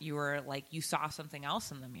that. You were like, you saw something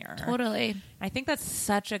else in the mirror. Totally. I think that's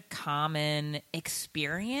such a common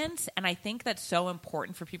experience. And I think that's so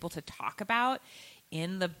important for people to talk about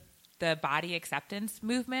in the body acceptance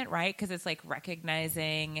movement, right? Because it's like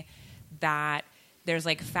recognizing that there's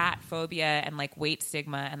like fat phobia and like weight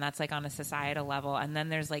stigma, and that's like on a societal level. And then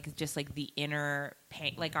there's like just like the inner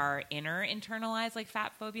pain, like our inner internalized like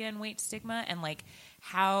fat phobia and weight stigma, and like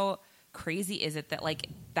how crazy is it that like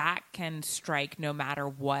that can strike no matter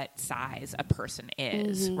what size a person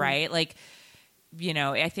is, right? Like, you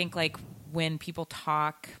know, I think like when people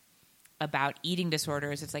talk about eating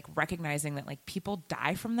disorders, it's like recognizing that like people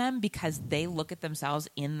die from them because they look at themselves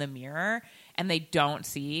in the mirror and they don't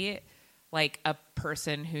see like a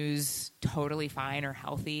person who's totally fine or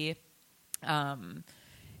healthy,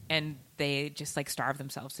 and they just like starve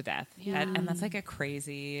themselves to death. Yeah. And that's like a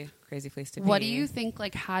crazy place to be. What do you think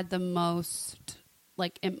like had the most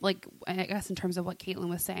like I guess in terms of what Caitlin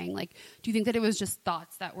was saying, like do you think that it was just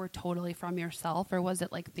thoughts that were totally from yourself, or was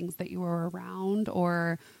it like things that you were around,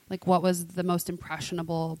 or like what was the most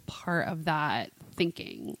impressionable part of that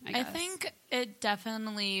thinking? I guess. I think it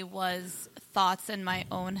definitely was thoughts in my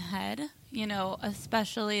own head, you know,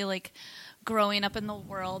 especially like growing up in the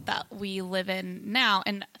world that we live in now.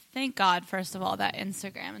 And thank God, first of all, that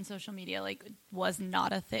Instagram and social media like was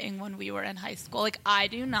not a thing when we were in high school. Like, I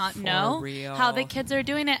do not know real. how the kids are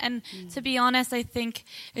doing it. And to be honest, I think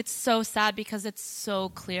it's so sad because it's so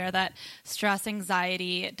clear that stress,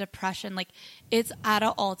 anxiety, depression, like it's at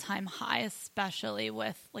an all-time high, especially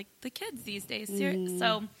with like the kids these days.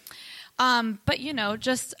 So, but you know,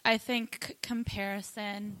 just I think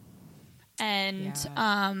comparison and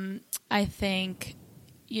I think,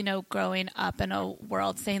 you know, growing up in a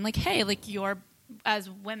world saying like, hey, like as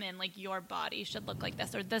women, like your body should look like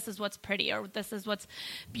this, or this is what's pretty, or this is what's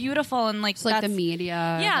beautiful, and like It's like the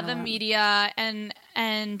media. yeah, the media, and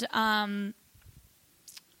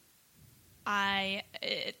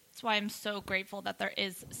it's why I'm so grateful that there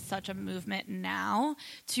is such a movement now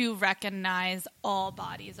to recognize all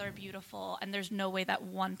bodies are beautiful and there's no way that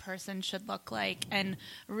one person should look like, and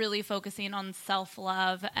really focusing on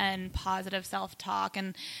self-love and positive self-talk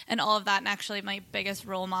and all of that. And actually my biggest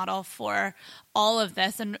role model for all of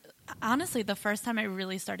this, and honestly the first time I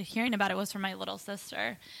really started hearing about it, was from my little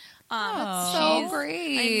sister. That's so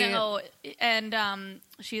great. I know. And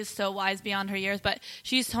she is so wise beyond her years, but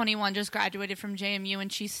she's 21, just graduated from JMU,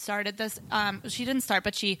 and she started this, she didn't start,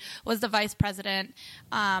 but she was the vice president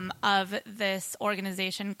of this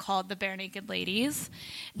organization called the Bare Naked Ladies.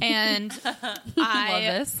 And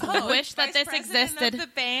I wish that this existed. Of the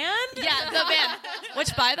band? Yeah, the band.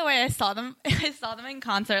 Which, by the way, I saw them in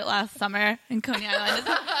concert last summer in Coney Island.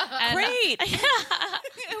 And, Great. Yeah.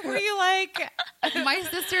 Were you like... My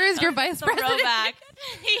sister is your vice president. Throwback.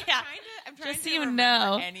 Yeah. I'm trying Just to so you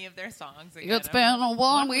remember know. any of their songs. It's been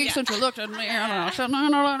 1 week since you looked at me.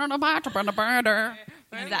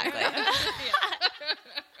 Exactly.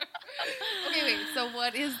 Okay, wait. So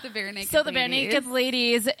what is the Bare Naked So the Bare Naked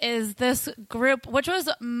Ladies is this group, which was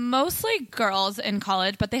mostly girls in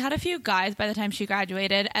college, but they had a few guys by the time she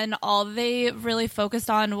graduated, and all they really focused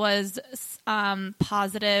on was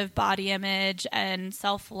positive body image and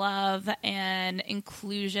self-love and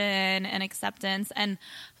inclusion and acceptance. And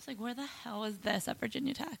I was like, where the hell is this at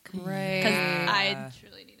Virginia Tech? Right. Because I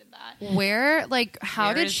truly needed that. Where, like, how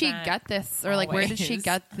Where did is she that get this? Or, like, where did she always?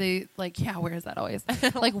 get the, like, yeah, where is that always?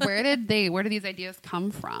 Like, where did these ideas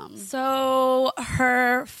come from? So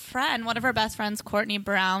her friend, one of her best friends, Courtney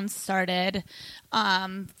Brown, started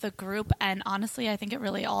the group, and honestly, I think it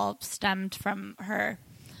really all stemmed from her.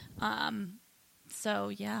 So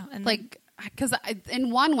yeah, and Like, because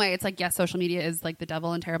in one way, it's like, yes, social media is like the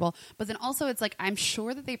devil and terrible, but then also it's like, I'm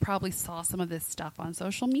sure that they probably saw some of this stuff on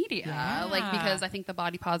social media. Yeah. Like, because I think the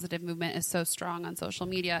body positive movement is so strong on social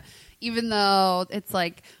media, even though it's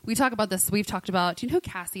like, we talk about this, we've talked about, do you know who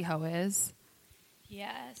Cassie Ho is?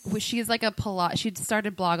 yes, She's like a Pilates. She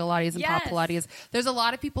started Blogilates and Pop Yes. Pilates. There's a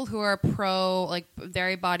lot of people who are pro, like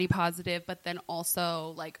very body positive, but then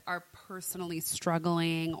also like are personally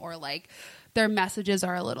struggling, or like their messages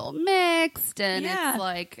are a little mixed, and Yeah. it's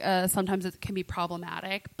like sometimes it can be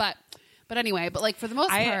problematic. But anyway, but like for the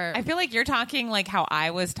most part, I feel like you're talking like how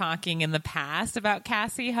I was talking in the past about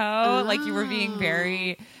Cassie Ho. Like you were being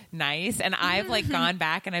very nice, and I've like gone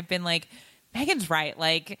back and I've been like, Megan's right.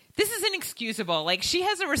 Like, this is inexcusable. Like, she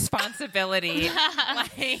has a responsibility.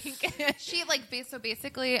 Like, she like so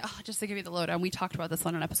basically, just to give you the lowdown, we talked about this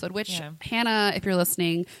on an episode. Which Yeah. Hannah, if you're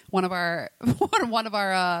listening, one of our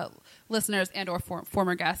listeners and or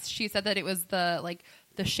former guests, she said that it was the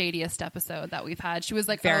shadiest episode that we've had. She was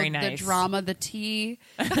like, Very the nice. drama, the tea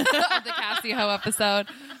of the Cassie Ho episode.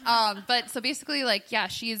 But so basically, like, yeah,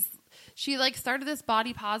 she like started this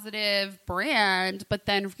body positive brand, but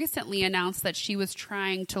then recently announced that she was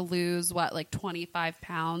trying to lose 25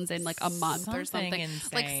 pounds in like a month or something. insane.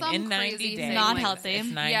 Like some in 90 crazy days. thing. Not like- healthy. It's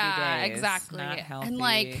 90 yeah, days. exactly. Not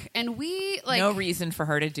healthy. And we like no reason for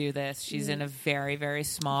her to do this. She's in a very, very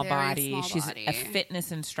small Very body. small She's body. a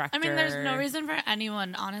fitness instructor. I mean, there's no reason for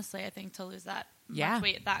anyone, honestly, I think, to lose that Yeah. much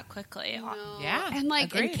weight that quickly. Yeah, and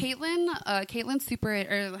like and agreed. Caitlin's super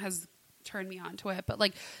has turned me on to it, but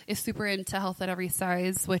like is super into Health at Every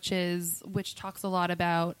Size, which talks a lot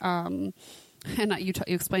about and you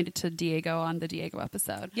explained it to Diego on the Diego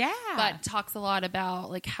episode. Yeah. But talks a lot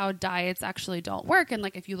about like how diets actually don't work, and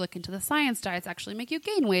like if you look into the science, diets actually make you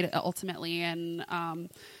gain weight ultimately, and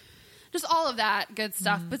just all of that good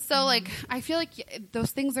stuff. But so like I feel like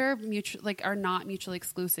those things are not mutually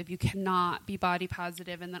exclusive. You cannot be body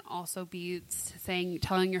positive and then also be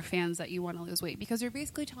telling your fans that you want to lose weight, because you're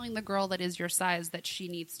basically telling the girl that is your size that she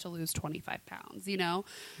needs to lose 25 pounds, you know?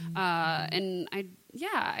 And I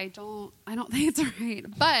don't think it's right.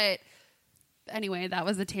 But anyway, that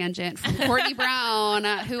was a tangent from Courtney Brown,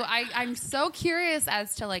 who I'm so curious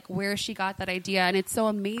as to like where she got that idea, and it's so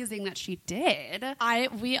amazing that she did.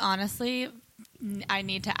 We honestly, I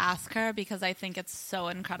need to ask her because I think it's so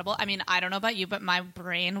incredible. I mean, I don't know about you, but my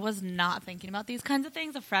brain was not thinking about these kinds of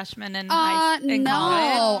things. A freshman in college.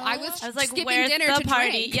 I was like, skipping where's dinner the to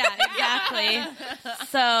party? drink. Yeah, exactly.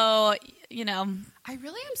 So, you know, I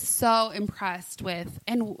really am so impressed with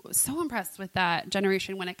that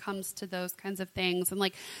generation when it comes to those kinds of things. And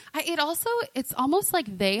like, it's almost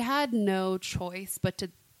like they had no choice but to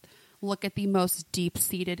look at the most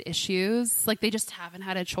deep-seated issues. Like, they just haven't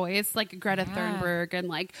had a choice. Like Greta Thunberg and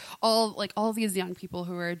like all these young people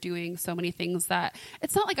who are doing so many things that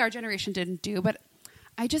it's not like our generation didn't do, but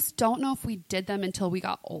I just don't know if we did them until we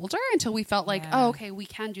got older, until we felt like, oh, okay, we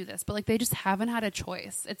can do this. But like, they just haven't had a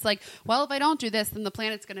choice. It's like, well, if I don't do this, then the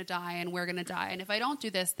planet's going to die and we're going to die. And if I don't do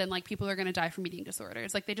this, then like people are going to die from eating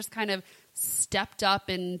disorders. Like, they just kind of stepped up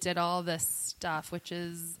and did all this stuff, which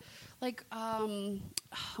is like, oh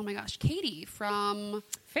my gosh, Katie from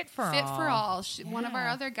Fit for All. One of our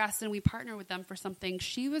other guests, and we partner with them for something.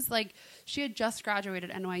 She was like, she had just graduated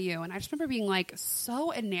NYU, and I just remember being like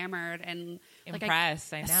so enamored and like,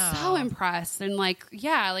 impressed. I know, so impressed, and like,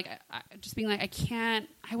 yeah, like I just being like,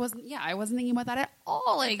 I wasn't thinking about that at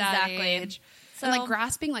all at that age. So, and like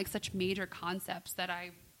grasping like such major concepts that I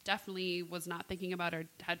definitely was not thinking about or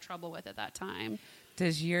had trouble with at that time.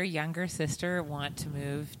 Does your younger sister want to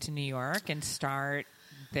move to New York and start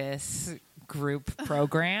this group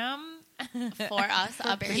program for us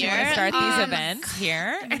up here? Start these events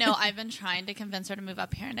here? No, I've been trying to convince her to move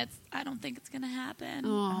up here, and I don't think it's going to happen.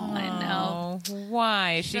 Oh, I know.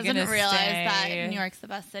 Why? Is she she doesn't realize stay? that New York's the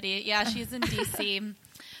best city. Yeah, she's in D.C.,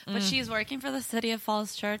 but she's working for the City of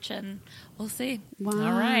Falls Church, and we'll see. Wow.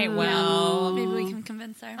 All right. Well, maybe we can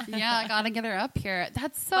convince her. Yeah, I got to get her up here.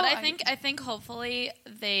 That's so. But I think hopefully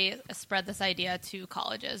they spread this idea to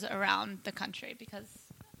colleges around the country, because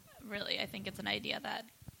really I think it's an idea that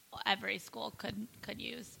every school could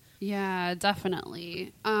use. Yeah,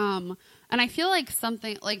 definitely. And I feel like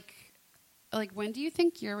something like when do you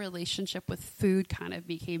think your relationship with food kind of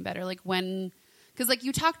became better? Like when. Because like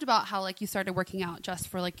you talked about how like you started working out just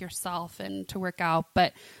for like yourself and to work out,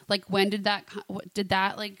 but like when did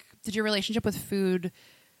your relationship with food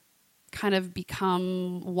kind of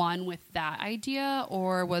become one with that idea,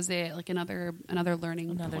 or was it like another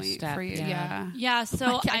learning point step, for you? Yeah.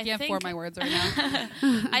 So I can't form my words right now.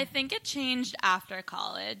 I think it changed after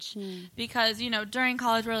college because during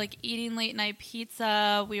college we're like eating late night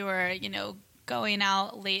pizza. We were going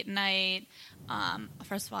out late night.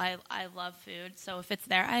 First of all, I love food, so if it's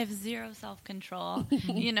there, I have zero self-control.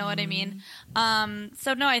 You know what I mean?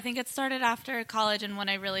 So no, I think it started after college, and when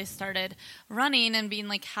I really started running and being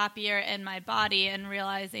like happier in my body and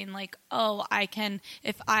realizing like, oh, I can,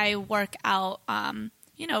 if I work out,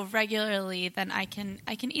 regularly, then I can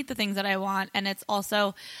eat the things that I want. And it's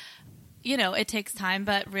also, it takes time,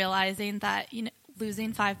 but realizing that,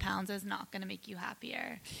 losing 5 pounds is not going to make you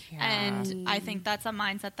happier. Yeah. And I think that's a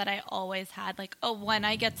mindset that I always had, like, oh, when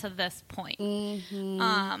I get to this point,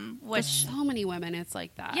 which so many women, it's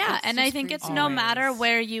like that. Yeah. It's and I think it's no matter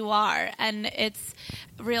where you are, and it's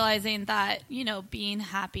realizing that, being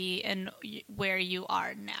happy in where you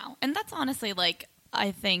are now. And that's honestly, like,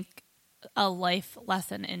 I think a life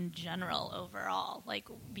lesson in general overall, like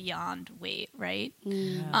beyond weight, right?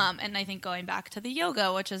 Yeah. And I think going back to the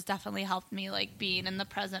yoga, which has definitely helped me, like being in the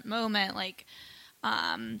present moment, like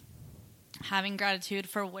having gratitude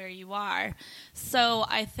for where you are. So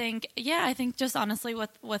I think just honestly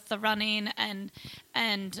with the running and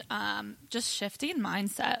just shifting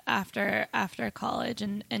mindset after college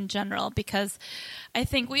and in general, because I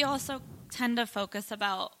think we also tend to focus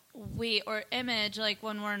about weight or image like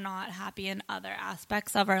when we're not happy in other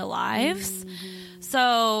aspects of our lives.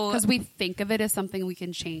 So because we think of it as something we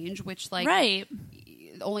can change, which like right,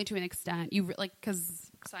 only to an extent. You like, because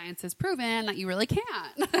science has proven that you really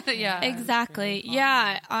can't. Yeah, exactly.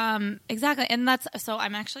 Yeah, exactly. And that's so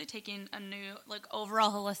I'm actually taking a new like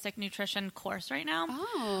overall holistic nutrition course right now,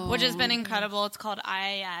 which has been incredible. It's called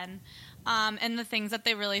IAN. And the things that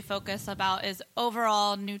they really focus about is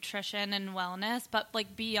overall nutrition and wellness, but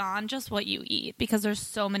like beyond just what you eat, because there's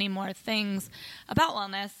so many more things about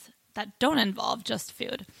wellness that don't involve just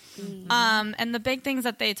food. And the big things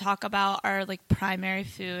that they talk about are like primary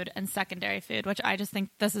food and secondary food, which I just think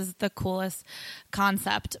this is the coolest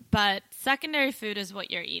concept. But secondary food is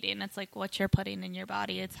what you're eating. It's like what you're putting in your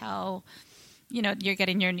body. It's how, you're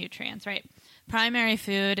getting your nutrients, right? primary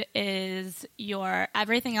food is your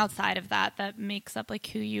everything outside of that makes up like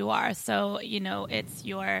who you are. So, it's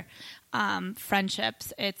your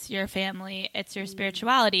friendships, it's your family, it's your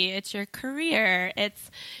spirituality, it's your career,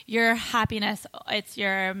 it's your happiness, it's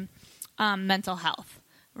your mental health.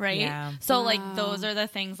 Right. Yeah. So like those are the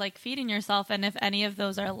things like feeding yourself. And if any of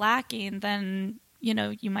those are lacking, then,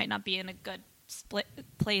 you might not be in a good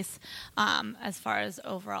place as far as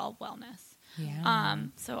overall wellness. Yeah.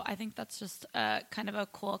 So I think that's just kind of a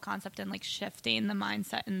cool concept and like shifting the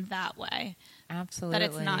mindset in that way. Absolutely. That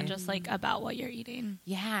it's not just like about what you're eating.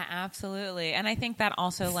 Yeah, absolutely. And I think that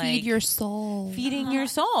also feed your soul. Feeding your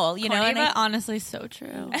soul, and honestly so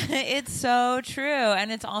true. It's so true. And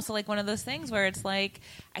it's also like one of those things where it's like,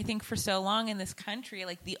 I think for so long in this country,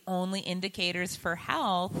 like the only indicators for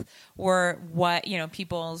health were what,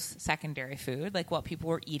 people's secondary food, like what people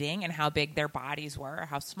were eating and how big their bodies were or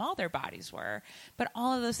how small their bodies were. But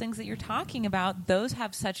all of those things that you're talking about, those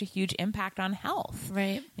have such a huge impact on health.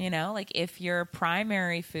 Right. Like if your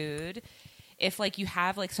primary food, if like you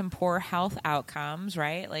have like some poor health outcomes,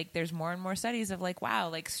 right? Like there's more and more studies of like, wow,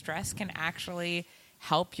 like stress can actually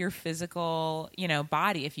help your physical,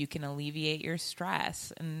 body if you can alleviate your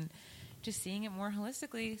stress. And just seeing it more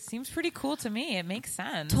holistically seems pretty cool to me. It makes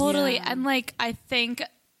sense. Totally. Yeah. And like, I think,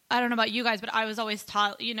 I don't know about you guys, but I was always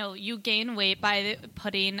taught, you gain weight by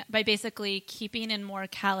basically keeping in more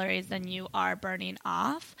calories than you are burning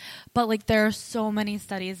off. But like, there are so many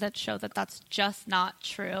studies that show that that's just not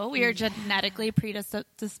true. We are genetically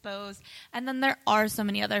predisposed. And then there are so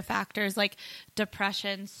many other factors like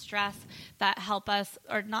depression, stress that help us,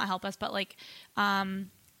 or not help us, but like,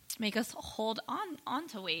 make us hold on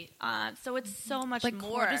to weight. So it's so much like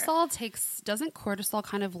more. Doesn't cortisol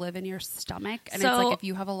kind of live in your stomach? And it's like if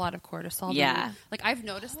you have a lot of cortisol, then, like I've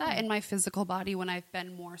noticed that in my physical body when I've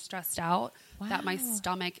been more stressed out, that my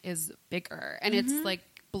stomach is bigger and it's like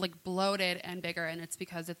bloated and bigger, and it's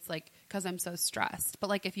because I'm so stressed. But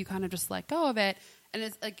like if you kind of just let go of it, and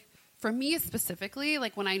it's like, for me specifically,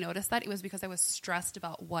 like when I noticed that, it was because I was stressed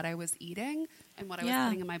about what I was eating and what I was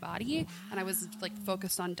putting in my body. And I was like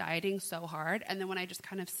focused on dieting so hard. And then when I just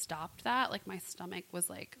kind of stopped that, like my stomach was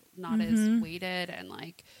like not as weighted, and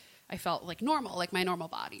like I felt like normal, like my normal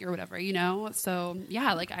body or whatever, So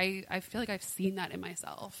yeah, like I feel like I've seen that in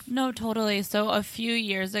myself. No, totally. So a few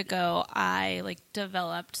years ago, I like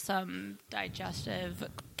developed some digestive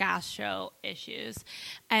gastro issues,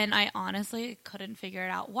 and I honestly couldn't figure it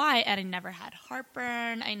out why. And I never had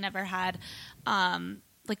heartburn. I never had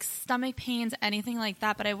like stomach pains, anything like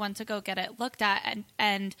that. But I went to go get it looked at,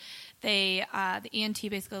 and they the ENT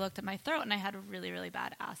basically looked at my throat, and I had a really, really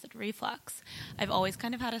bad acid reflux. I've always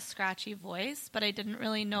kind of had a scratchy voice, but I didn't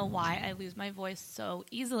really know why I lose my voice so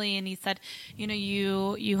easily. And he said,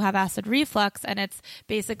 you have acid reflux, and it's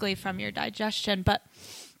basically from your digestion. But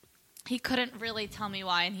he couldn't really tell me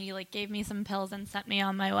why, and he like gave me some pills and sent me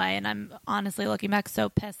on my way. And I'm honestly looking back so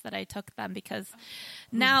pissed that I took them, because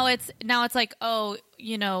now it's like,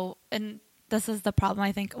 and this is the problem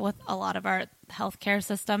I think with a lot of our healthcare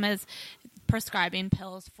system is prescribing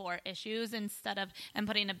pills for issues and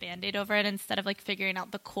putting a Band-Aid over it instead of like figuring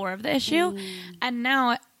out the core of the issue. And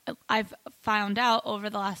now I've found out over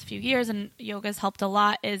the last few years, and yoga's helped a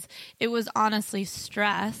lot, is it was honestly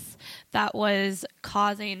stress that was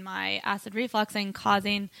causing my acid reflux and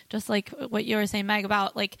causing, just like what you were saying, Meg,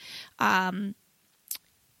 about like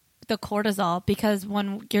the cortisol. Because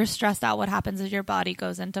when you're stressed out, what happens is your body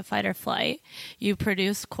goes into fight or flight. You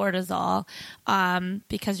produce cortisol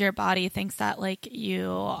because your body thinks that like you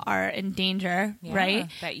are in danger, right?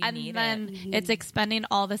 That you need then it's expending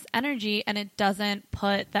all this energy, and it doesn't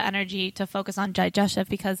put the energy to focus on digestion,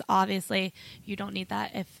 because obviously you don't need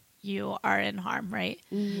that if you are in harm, right?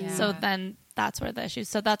 So then that's where the issue.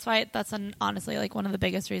 So that's why honestly like one of the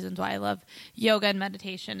biggest reasons why I love yoga and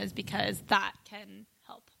meditation, is because that can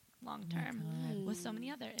help long term with so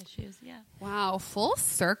many other issues. Wow, full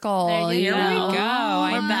circle. Here we go.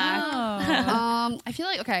 We're back. I feel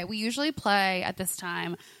like we usually play at this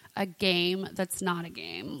time a game that's not a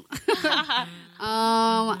game.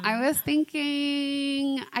 I was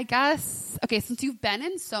thinking, I guess, since you've been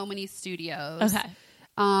in so many studios,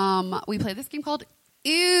 we play this game called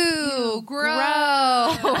Ew,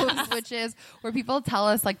 gross, which is where people tell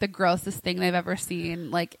us like the grossest thing they've ever seen,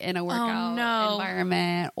 like in a workout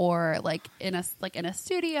environment, or like in a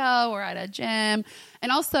studio or at a gym.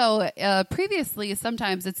 And also previously,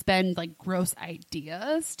 sometimes it's been like gross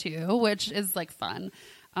ideas too, which is like fun.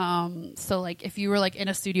 So like if you were like in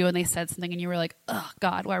a studio and they said something and you were like, oh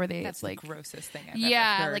God, why were they That's like the grossest thing I've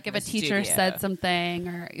yeah, ever heard like if in a teacher studio. said something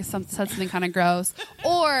or said something kind of gross,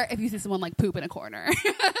 or if you see someone like poop in a corner.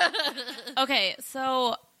 Okay,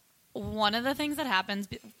 so one of the things that happens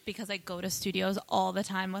because I go to studios all the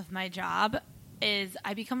time with my job is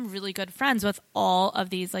I become really good friends with all of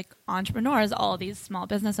these like entrepreneurs, all of these small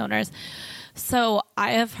business owners. So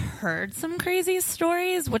I have heard some crazy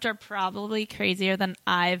stories, which are probably crazier than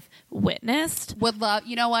I've witnessed. Would love,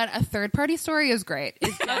 you know what? A third party story is great.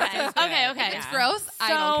 It's Okay. It's gross. I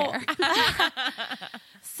don't care.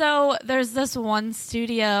 So there's this one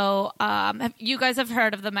studio. You guys have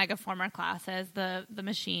heard of the Megaformer classes, the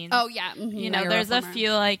machines. Oh yeah, You know, there's a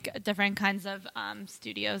few like different kinds of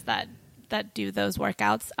studios that do those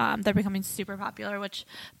workouts. They're becoming super popular, which,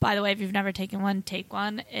 by the way, if you've never taken one, take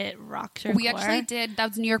one. It rocks your We core. actually did.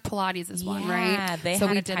 That was New York Pilates is one, Yeah, right? they so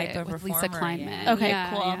had we a did type it of with Lisa reformer, Kleinman. yeah. Okay,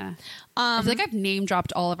 cool. I feel like I've name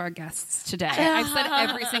dropped all of our guests today. I've said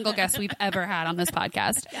every single guest we've ever had on this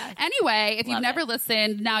podcast. Yes. Anyway, if you've Love never it.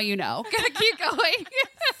 listened, now you know. Keep going.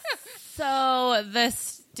 So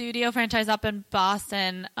this studio franchise up in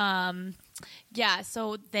Boston,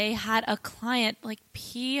 so they had a client like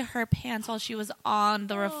pee her pants while she was on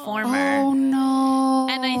the reformer. Oh no!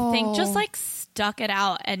 And I think just like stuck it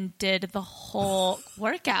out and did the whole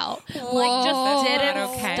workout. Like Whoa. just didn't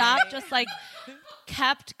Okay. stop, just like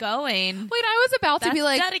kept going. Wait, I was about to That's be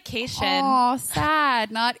like, dedication. oh, sad,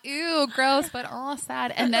 not ew, gross, but oh,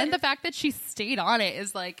 sad. And then the fact that she stayed on it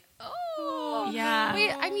is like, oh, Yeah.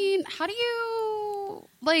 Wait, I mean, how do you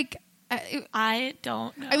like? I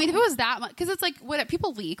don't know. I mean, if it was that much, because it's like what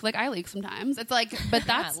people leak. Like I leak sometimes. It's like, but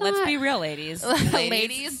that's Let's not- be real, ladies.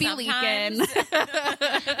 Ladies be leaking.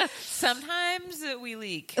 Sometimes we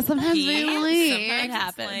leak. Sometimes we Pee, leak. sometimes It it's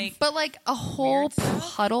happens. like But like a whole Weird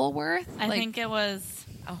stuff. puddle worth. I like, think it was.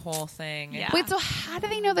 a whole thing. Yeah. Wait, so how do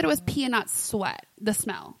they know that it was pee and not sweat? The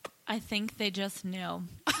smell. I think they just knew.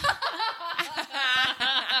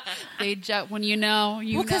 They just when you know,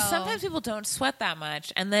 you Well, because know. sometimes people don't sweat that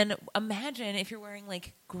much, and then imagine if you're wearing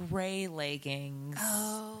like gray leggings.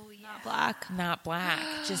 Oh yeah. Black. Not black.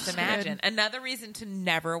 Just imagine. Another reason to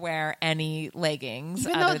never wear any leggings.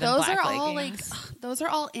 Even though other than those black are all leggings. like those are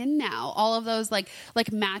all in now. All of those like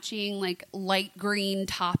matching like light green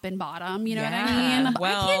top and bottom. You know what I Yeah. mean?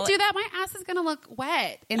 Well- I can't do that. My ass is gonna look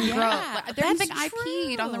wet and Yeah, gross. Like, there's that's something I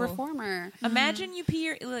peed on the true. reformer. Imagine you pee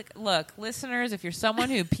your look, listeners. If you're someone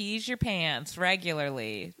who pees your pants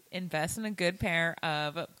regularly, invest in a good pair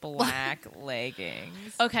of black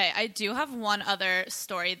leggings. Okay, I do have one other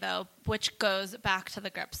story though, which goes back to the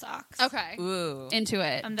grip socks. Okay, Ooh, into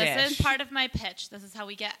it. And this Dish. is part of my pitch. This is how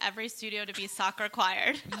we get every studio to be sock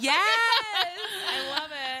required. yes, I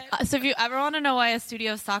love it. So if you ever want to know why a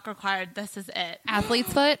studio is sock required, this is it.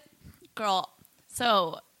 Athlete's foot. Girl,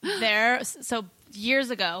 so years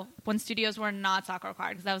ago, when studios were not sock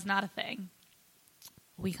required, because that was not a thing,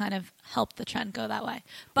 we kind of helped the trend go that way.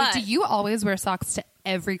 But But do you always wear socks to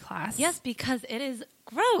every class? yes, because it is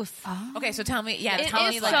gross. Okay, so tell me, It tell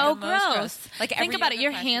is me like so the most gross. Like think every about it. yoga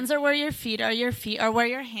Your class hands are where your feet are. Your feet are where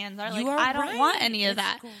your hands are. Like You are I don't right. want any of It's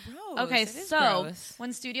that. gross. Okay, It is so gross.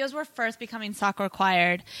 when studios were first becoming sock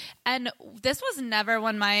required, and this was never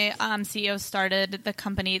when my CEO started the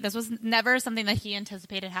company. This was never something that he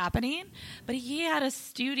anticipated happening. But he had a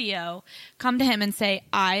studio come to him and say,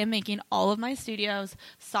 "I am making all of my studios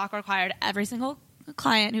sock required. Every single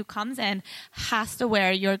client who comes in has to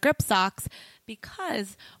wear your grip socks."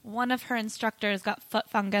 Because one of her instructors got foot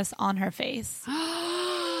fungus on her face.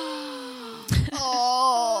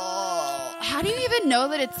 Oh, how do you even know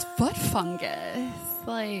that it's foot fungus?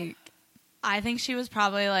 Like, I think she was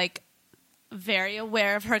probably like very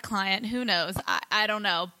aware of her client. Who knows? I don't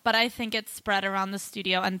know. But I think it spread around the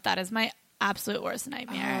studio, and that is my absolute worst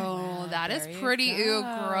nightmare. oh, that is There you pretty go. ew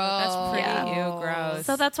gross. That's pretty Yeah. ew gross.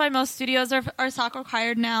 So that's why most studios are sock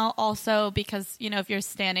required now. Also, because if you're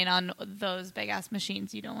standing on those big ass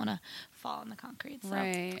machines, you don't want to fall on the concrete. So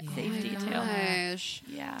right. safety oh my too. gosh.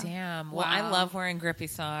 Yeah. Damn. Well, I Wow. love wearing grippy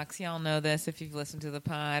socks. Y'all know this if you've listened to the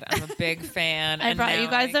pod. I'm a big fan. I and brought now you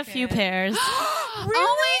guys I a few can- pairs. Oh my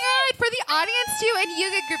god! For the audience too, and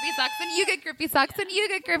you get grippy socks, and you get grippy socks, and you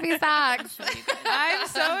get grippy socks. I'm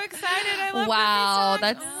so excited. I I love Wow, Rosie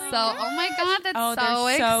that's socks. so. Oh my god, that's Oh, so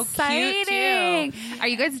they're so exciting. cute, too. Are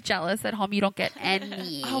you guys jealous at home? You don't get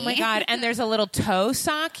any. Oh my god! And there's a little toe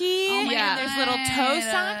socky. Oh my and there's little toe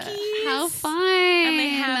God. sockies. How fun! And they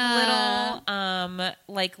have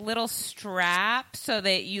little straps so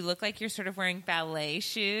that you look like you're sort of wearing ballet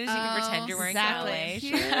shoes. You can pretend you're wearing ballet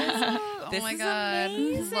shoes. Oh This my is god,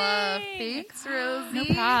 amazing. love. Thanks, Rosie. No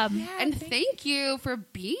problem. And thank you for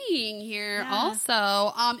being here.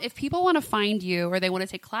 Also, if people want to find you or they want to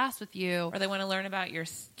take class with you, Or they want to learn about your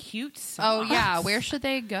cute socks. oh yeah, where should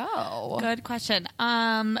they go? Good question.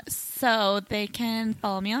 So they can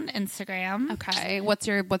follow me on Instagram Okay, what's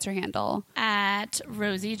your handle? at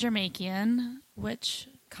Rosie Jermakian, which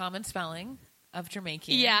Common spelling of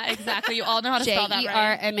Jamaican. exactly. You all know how to spell that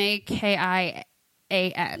right.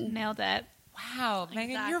 JERMAKIAN. Nailed it. Wow,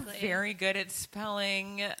 Megan, you're Exactly. very good at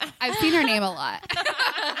spelling. I've seen her name a lot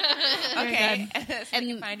Okay, so And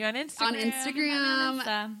we can find you on Instagram. on Instagram,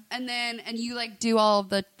 Insta. and you like do all of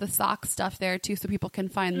the sock stuff there too, so people can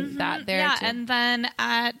find that there. Yeah, too. and then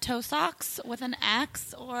at Toe Socks with an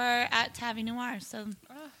X or at Tavi Noir. So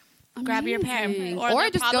grab your pair. Amazing. Or Or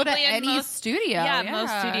they're just go to probably in any most- studio. Yeah,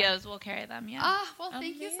 most studios will carry them. Yeah. Well,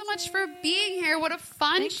 thank you so much for being here. What a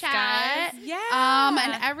fun Thanks, chat. guys. Yeah.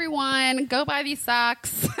 And everyone, go buy these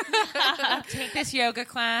socks. Take this yoga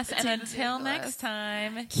class, and until next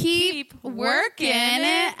time, Keep working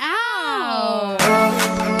it out.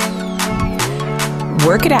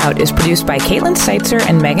 Work It Out is produced by Caitlin Seitzer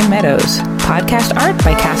and Megan Meadows. Podcast art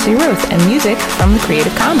by Cassie Ruth and music from the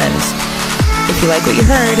Creative Commons. If you like what you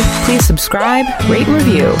heard, please subscribe, rate, and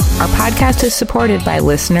review. Our podcast is supported by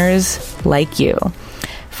listeners like you.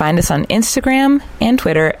 Find us on Instagram and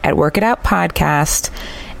Twitter at Work It Out Podcast.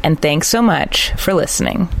 And thanks so much for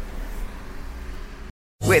listening.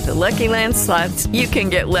 With the Lucky Land Slots, you can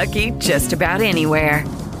get lucky just about anywhere.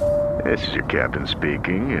 This is your captain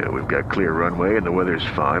speaking. We've got clear runway and the weather's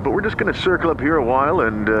fine, but we're just going to circle up here a while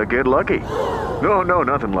and get lucky. No,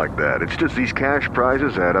 nothing like that. It's just these cash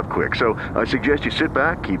prizes add up quick. So I suggest you sit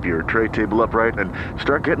back, keep your tray table upright, and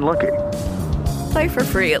start getting lucky. Play for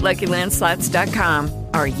free at LuckyLandSlots.com.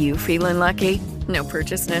 Are you feeling lucky? No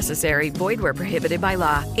purchase necessary. Void where prohibited by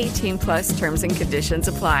law. 18+ terms and conditions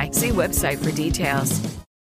apply. See website for details.